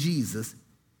trust in Jesus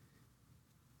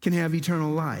can have eternal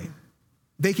life.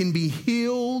 They can be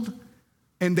healed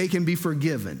and they can be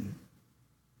forgiven.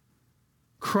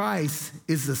 Christ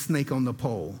is the snake on the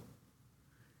pole.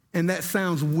 And that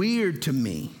sounds weird to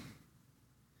me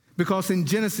because in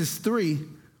Genesis 3,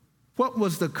 what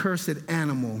was the cursed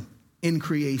animal in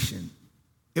creation?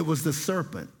 It was the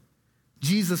serpent.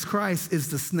 Jesus Christ is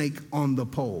the snake on the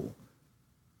pole.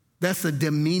 That's a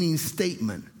demeaning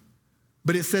statement.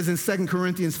 But it says in 2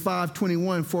 Corinthians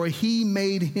 5:21, for he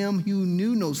made him who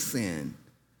knew no sin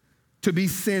to be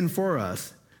sin for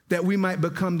us, that we might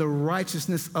become the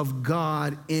righteousness of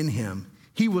God in him.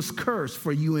 He was cursed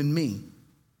for you and me.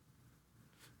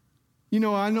 You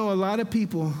know, I know a lot of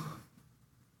people,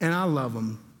 and I love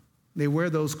them, they wear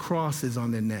those crosses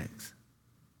on their necks.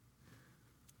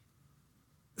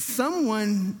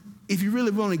 Someone, if you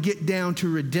really want to get down to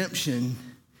redemption,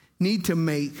 need to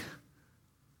make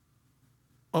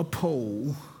a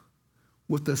pole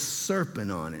with a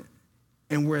serpent on it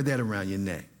and wear that around your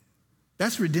neck.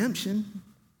 That's redemption.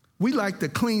 We like to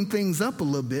clean things up a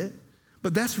little bit,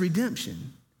 but that's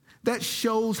redemption. That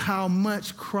shows how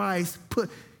much Christ put.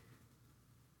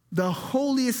 The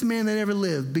holiest man that ever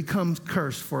lived becomes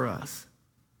cursed for us.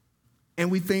 And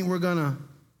we think we're going to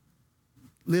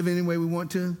live any way we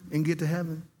want to and get to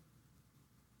heaven.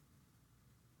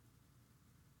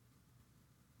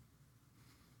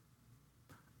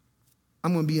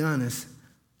 I'm going to be honest.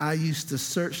 I used to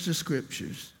search the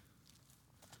scriptures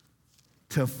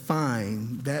to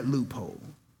find that loophole.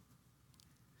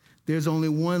 There's only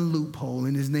one loophole,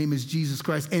 and his name is Jesus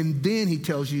Christ. And then he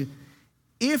tells you,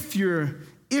 if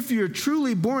you're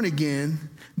truly born again,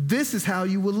 this is how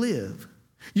you will live.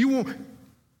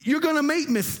 You're going to make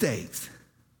mistakes.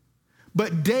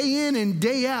 But day in and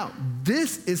day out,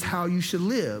 this is how you should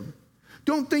live.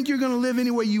 Don't think you're going to live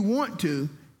any way you want to,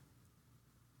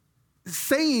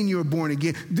 saying you're born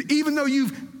again. Even though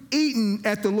you've eaten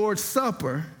at the Lord's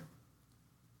Supper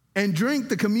and drink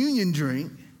the communion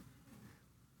drink,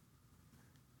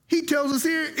 he tells us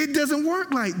here it doesn't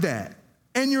work like that.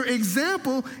 And your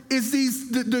example is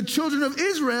the children of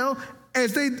Israel,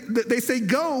 as they say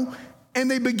go, and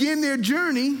they begin their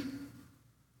journey,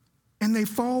 and they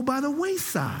fall by the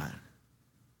wayside.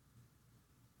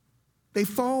 They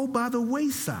fall by the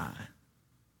wayside.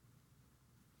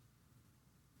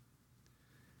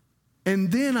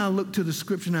 And then I look to the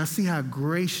scripture and I see how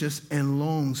gracious and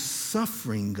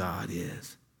long-suffering God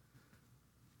is.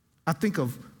 I think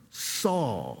of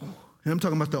Saul. And I'm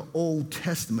talking about the Old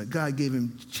Testament. God gave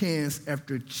him chance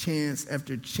after chance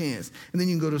after chance. And then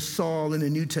you can go to Saul in the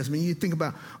New Testament. You think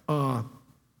about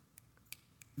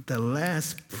the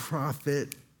last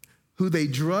prophet who they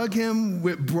drug him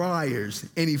with briars.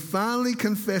 And he finally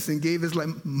confessed and gave his life,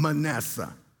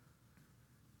 Manasseh,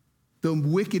 the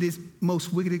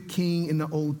most wicked king in the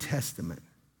Old Testament.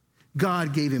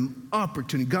 God gave him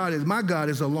opportunity. My God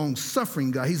is a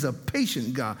long-suffering God. He's a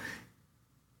patient God.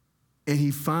 And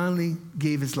he finally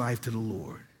gave his life to the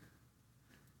Lord.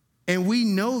 And we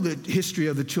know the history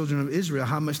of the children of Israel,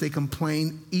 how much they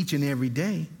complain each and every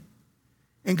day.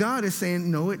 And God is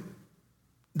saying, no,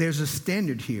 there's a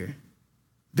standard here.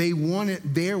 They want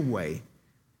it their way.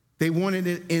 They wanted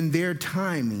it in their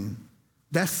timing.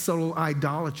 That's subtle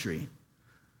idolatry.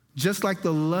 Just like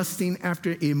the lusting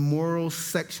after immoral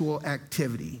sexual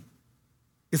activity.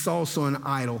 It's also an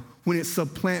idol when it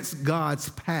supplants God's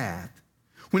path.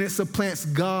 When it supplants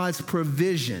God's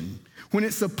provision, when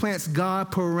it supplants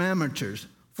God's parameters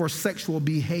for sexual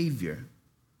behavior.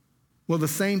 Well, the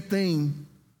same thing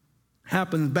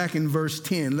happens back in verse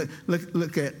 10.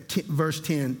 Look at verse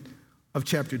 10 of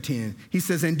chapter 10. He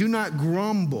says, and do not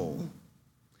grumble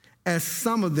as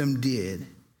some of them did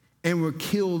and were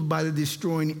killed by the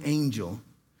destroying angel.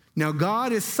 Now,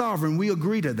 God is sovereign. We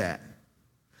agree to that.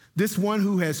 This one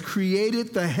who has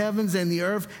created the heavens and the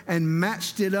earth and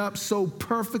matched it up so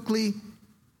perfectly.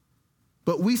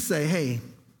 But we say, hey,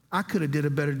 I could have did a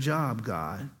better job,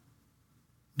 God.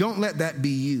 Don't let that be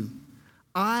you.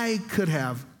 I could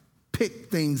have picked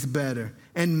things better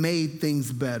and made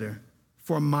things better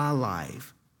for my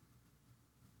life.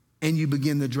 And you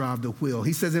begin to drive the wheel.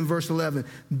 He says in verse 11,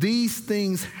 these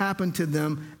things happened to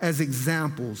them as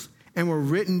examples and were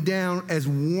written down as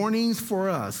warnings for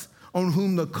us, on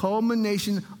whom the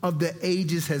culmination of the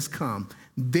ages has come.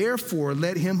 Therefore,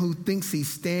 let him who thinks he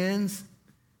stands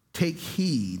take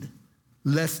heed,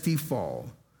 lest he fall.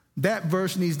 That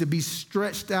verse needs to be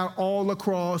stretched out all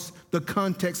across the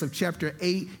context of chapter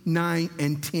 8, 9,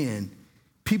 and 10.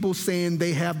 People saying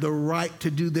they have the right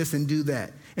to do this and do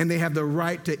that, and they have the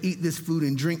right to eat this food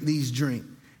and drink these drinks,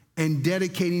 and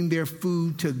dedicating their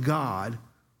food to God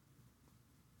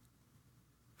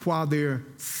while they're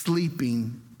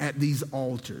sleeping at these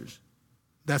altars.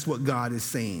 That's what God is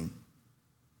saying.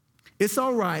 It's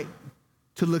all right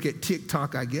to look at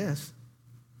TikTok, I guess.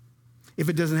 If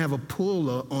it doesn't have a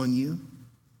pull on you,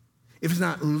 if it's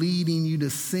not leading you to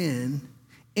sin,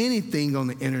 anything on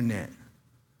the internet.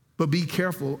 But be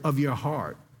careful of your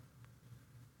heart,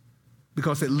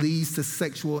 because it leads to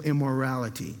sexual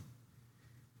immorality.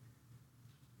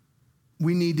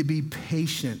 We need to be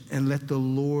patient and let the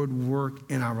Lord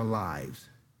work in our lives.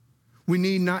 We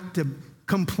need not to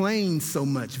complain so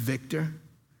much, Victor.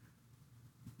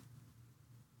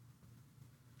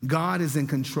 God is in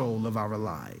control of our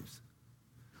lives.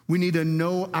 We need to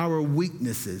know our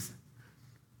weaknesses.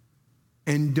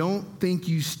 And don't think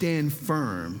you stand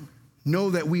firm. Know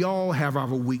that we all have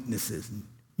our weaknesses.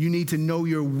 You need to know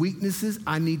your weaknesses.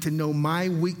 I need to know my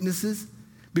weaknesses,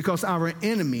 because our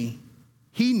enemy,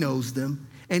 he knows them,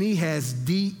 and he has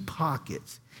deep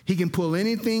pockets. He can pull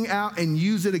anything out and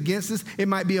use it against us. It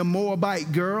might be a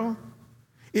Moabite girl.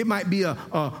 It might be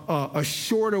a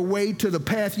shorter way to the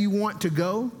path you want to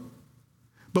go.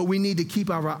 But we need to keep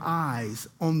our eyes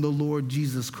on the Lord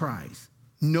Jesus Christ,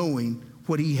 knowing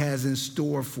what he has in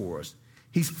store for us.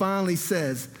 He finally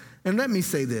says, and let me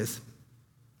say this,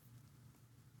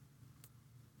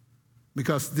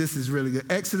 because this is really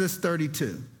good. Exodus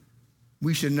 32.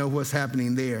 We should know what's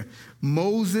happening there.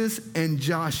 Moses and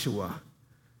Joshua.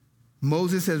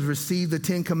 Moses has received the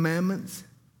 10 Commandments.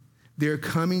 They're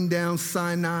coming down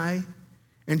Sinai.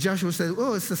 And Joshua says,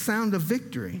 oh, it's the sound of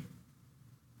victory.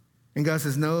 And God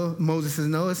says, no. Moses says,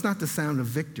 no, it's not the sound of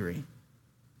victory.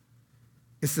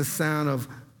 It's the sound of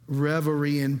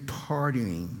revelry and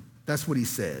partying. That's what he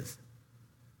says.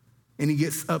 And he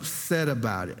gets upset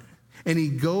about it. And he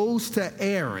goes to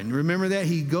Aaron. Remember that?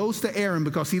 He goes to Aaron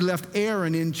because he left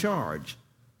Aaron in charge.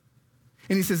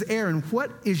 And he says, Aaron, what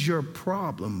is your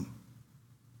problem?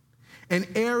 And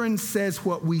Aaron says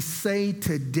what we say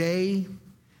today,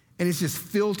 and it's just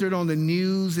filtered on the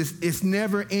news. It's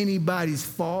never anybody's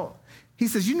fault. He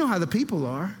says, you know how the people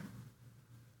are.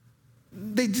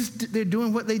 They're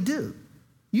doing what they do.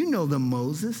 You know them,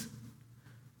 Moses.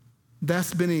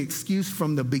 That's been an excuse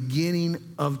from the beginning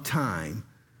of time.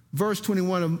 Verse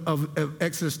 21 of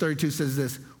Exodus 32 says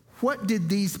this, what did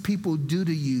these people do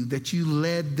to you that you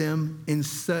led them in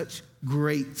such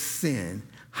great sin?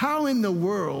 How in the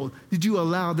world did you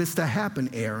allow this to happen,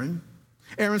 Aaron?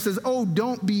 Aaron says, oh,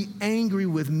 don't be angry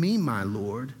with me, my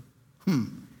Lord.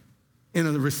 In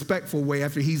a respectful way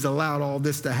after he's allowed all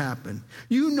this to happen.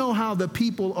 You know how the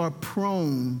people are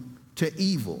prone to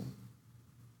evil.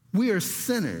 We are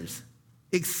sinners.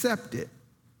 Accept it.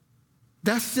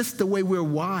 That's just the way we're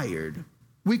wired.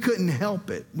 We couldn't help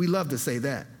it. We love to say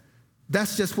that.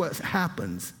 That's just what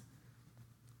happens.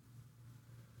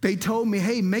 They told me,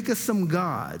 hey, make us some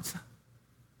gods.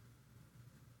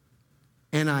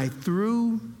 And I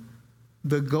threw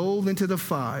the gold into the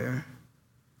fire,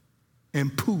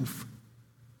 and poof,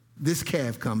 this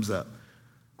calf comes up.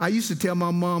 I used to tell my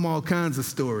mom all kinds of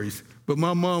stories, but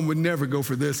my mom would never go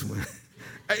for this one.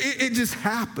 It just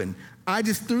happened. I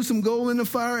just threw some gold in the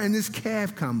fire, and this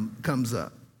calf comes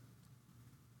up.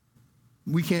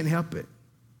 We can't help it.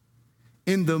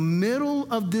 In the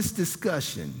middle of this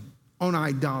discussion on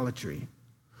idolatry,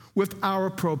 with our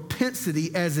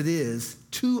propensity as it is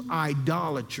to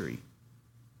idolatry,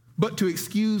 but to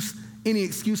excuse any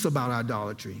excuse about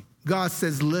idolatry, God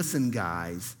says, listen,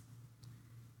 guys,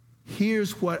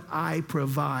 here's what I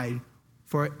provide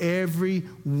for every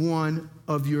one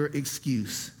of your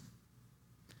excuse.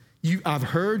 I've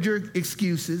heard your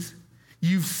excuses.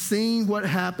 You've seen what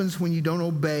happens when you don't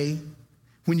obey,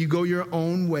 when you go your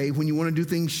own way, when you want to do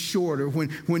things shorter,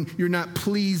 when you're not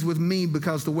pleased with me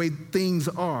because the way things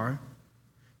are.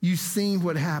 You've seen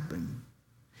what happened.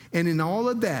 And in all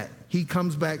of that, he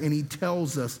comes back and he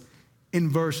tells us in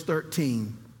verse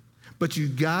 13, but you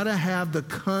got to have the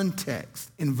context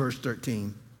in verse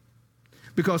 13.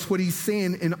 Because what he's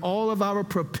saying in all of our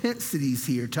propensities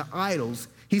here to idols,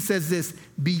 he says this,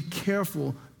 be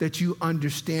careful that you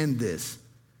understand this.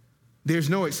 There's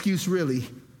no excuse really,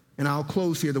 and I'll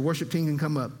close here. The worship team can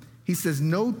come up. He says,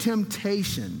 no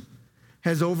temptation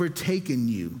has overtaken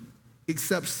you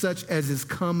except such as is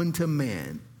common to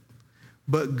man.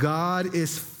 But God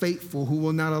is faithful, who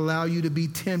will not allow you to be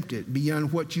tempted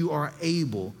beyond what you are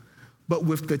able, but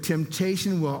with the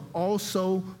temptation will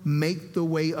also make the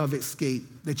way of escape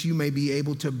that you may be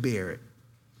able to bear it.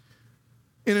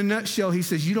 In a nutshell, he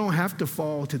says, you don't have to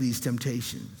fall to these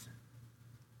temptations.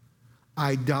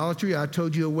 Idolatry, I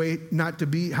told you a way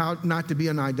how not to be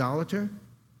an idolater.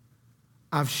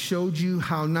 I've showed you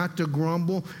how not to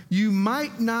grumble. You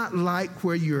might not like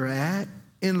where you're at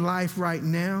in life right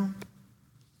now.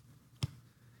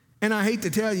 And I hate to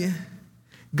tell you,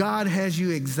 God has you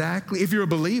exactly, if you're a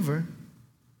believer,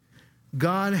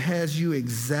 God has you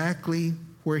exactly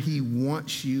where he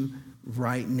wants you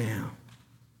right now.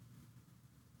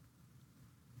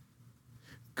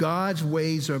 God's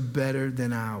ways are better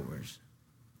than ours.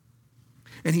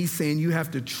 And he's saying you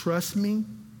have to trust me.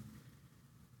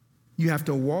 You have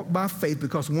to walk by faith,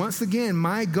 because once again,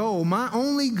 my goal, my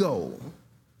only goal,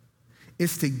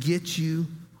 is to get you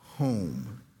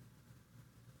home.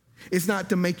 It's not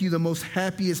to make you the most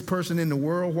happiest person in the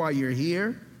world while you're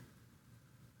here.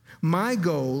 My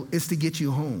goal is to get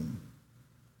you home.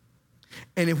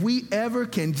 And if we ever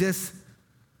can just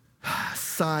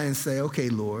sigh and say, okay,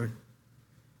 Lord,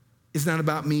 it's not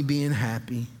about me being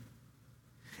happy.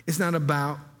 It's not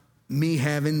about me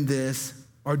having this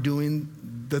or doing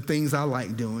the things I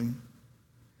like doing.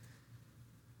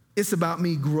 It's about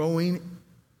me growing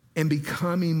and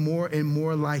becoming more and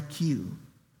more like you.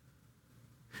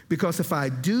 Because if I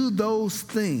do those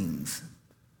things,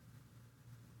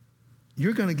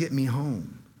 you're going to get me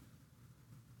home.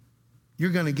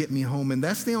 You're going to get me home. And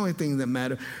that's the only thing that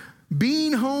matters.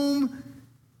 Being home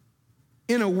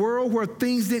in a world where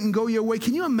things didn't go your way,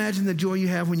 can you imagine the joy you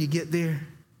have when you get there?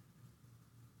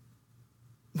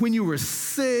 When you were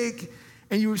sick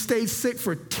and you stayed sick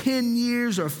for 10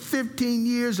 years or 15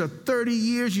 years or 30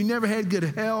 years, you never had good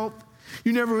health,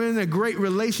 you never were in a great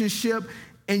relationship,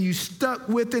 and you stuck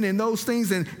with it and those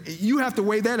things, and you have to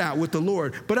weigh that out with the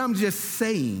Lord. But I'm just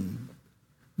saying,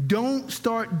 don't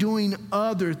start doing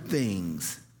other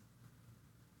things.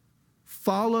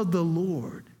 Follow the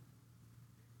Lord,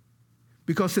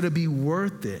 because it'll be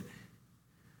worth it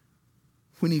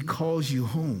when he calls you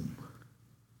home.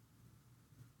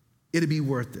 It'll be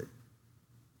worth it.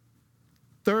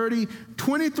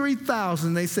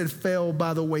 23,000, they said, fell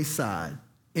by the wayside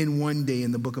in one day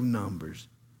in the book of Numbers,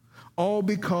 all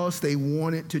because they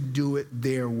wanted to do it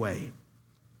their way.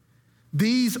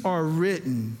 These are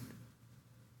written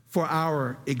for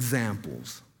our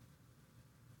examples.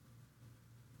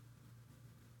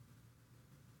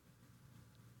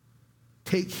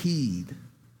 Take heed.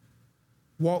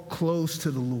 Walk close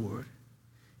to the Lord.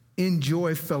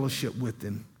 Enjoy fellowship with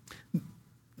him.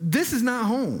 This is not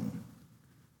home.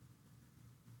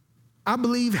 I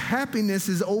believe happiness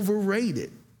is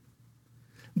overrated.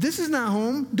 This is not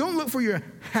home. Don't look for your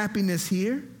happiness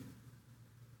here.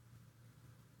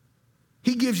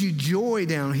 He gives you joy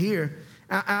down here.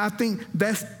 I think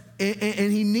that's,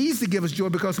 and he needs to give us joy,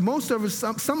 because most of us,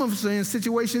 some of us are in a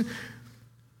situation,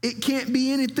 it can't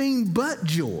be anything but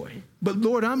joy. But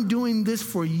Lord, I'm doing this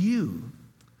for you.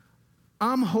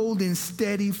 I'm holding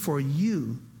steady for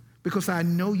you, because I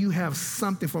know you have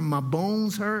something. From my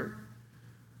bones hurt,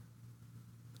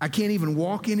 I can't even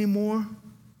walk anymore.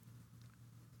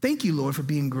 Thank you, Lord, for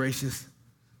being gracious.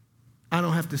 I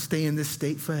don't have to stay in this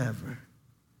state forever.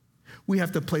 We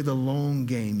have to play the long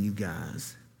game, you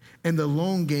guys. And the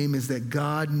long game is that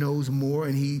God knows more,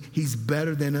 and he's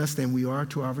better than us than we are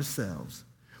to ourselves.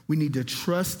 We need to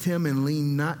trust him and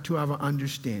lean not to our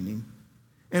understanding,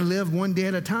 and live one day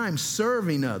at a time,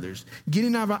 serving others,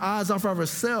 getting our eyes off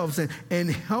ourselves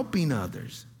and helping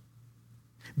others,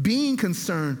 being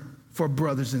concerned for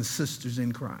brothers and sisters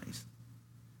in Christ.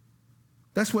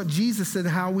 That's what Jesus said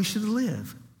how we should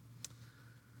live.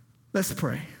 Let's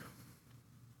pray.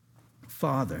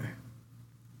 Father,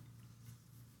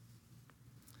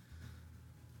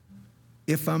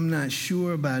 if I'm not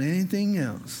sure about anything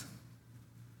else,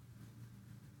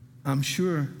 I'm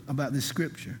sure about this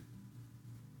scripture.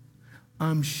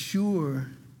 I'm sure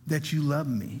that you love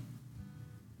me.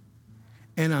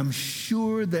 And I'm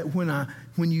sure that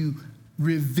when you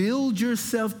revealed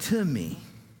yourself to me,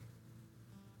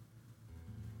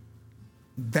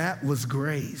 that was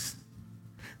grace.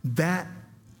 That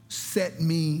set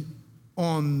me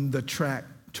on the track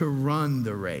to run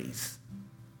the race.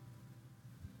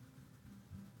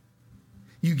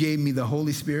 You gave me the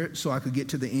Holy Spirit so I could get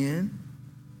to the end.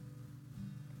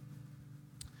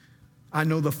 I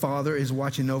know the Father is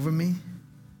watching over me,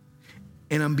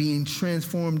 and I'm being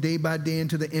transformed day by day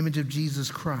into the image of Jesus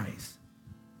Christ.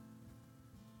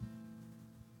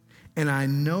 And I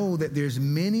know that there's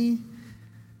many,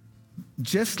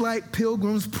 just like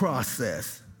Pilgrim's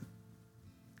process,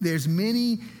 there's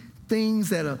many things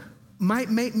that might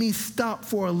make me stop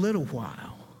for a little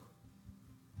while.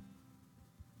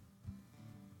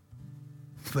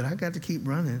 But I got to keep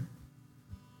running.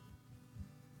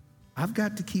 I've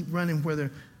got to keep running,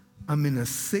 whether I'm in a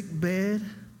sick bed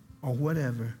or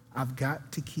whatever. I've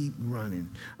got to keep running.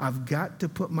 I've got to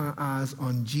put my eyes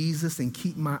on Jesus and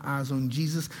keep my eyes on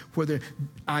Jesus, whether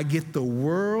I get the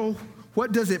world.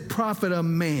 What does it profit a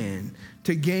man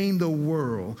to gain the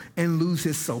world and lose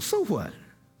his soul? So what?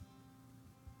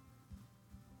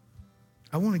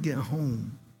 I want to get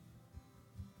home.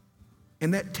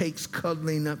 And that takes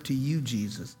cuddling up to you,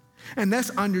 Jesus. And that's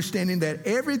understanding that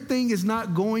everything is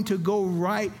not going to go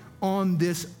right on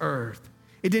this earth.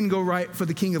 It didn't go right for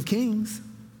the King of Kings,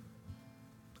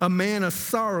 a man of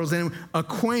sorrows and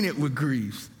acquainted with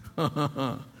griefs.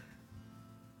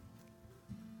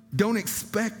 Don't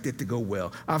expect it to go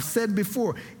well. I've said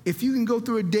before, if you can go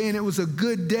through a day and it was a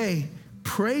good day,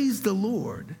 praise the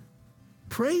Lord.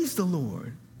 Praise the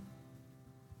Lord.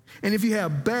 And if you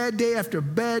have bad day after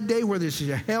bad day, whether it's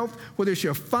your health, whether it's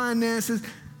your finances,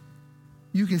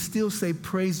 you can still say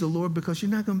praise the Lord because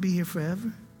you're not going to be here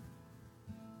forever.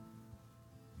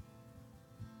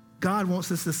 God wants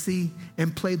us to see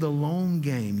and play the long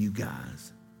game, you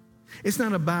guys. It's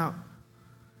not about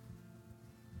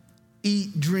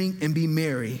eat, drink, and be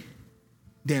merry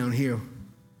down here.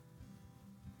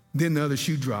 Then the other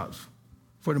shoe drops.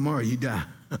 For tomorrow you die.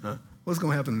 What's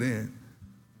going to happen then?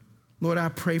 Lord, I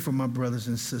pray for my brothers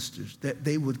and sisters that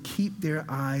they would keep their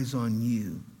eyes on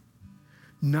you,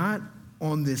 not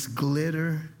on this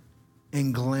glitter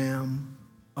and glam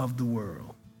of the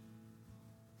world,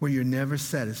 where you're never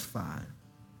satisfied.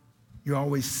 You're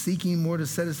always seeking more to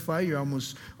satisfy you. You're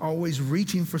almost always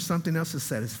reaching for something else to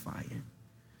satisfy you.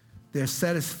 There's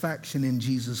satisfaction in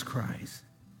Jesus Christ,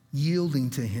 yielding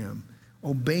to him,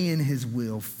 obeying his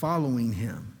will, following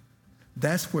him.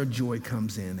 That's where joy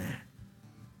comes in at.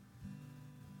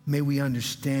 May we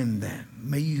understand that.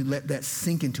 May you let that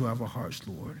sink into our hearts,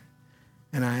 Lord.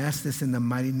 And I ask this in the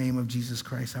mighty name of Jesus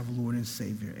Christ, our Lord and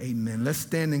Savior. Amen. Let's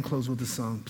stand and close with the song, please.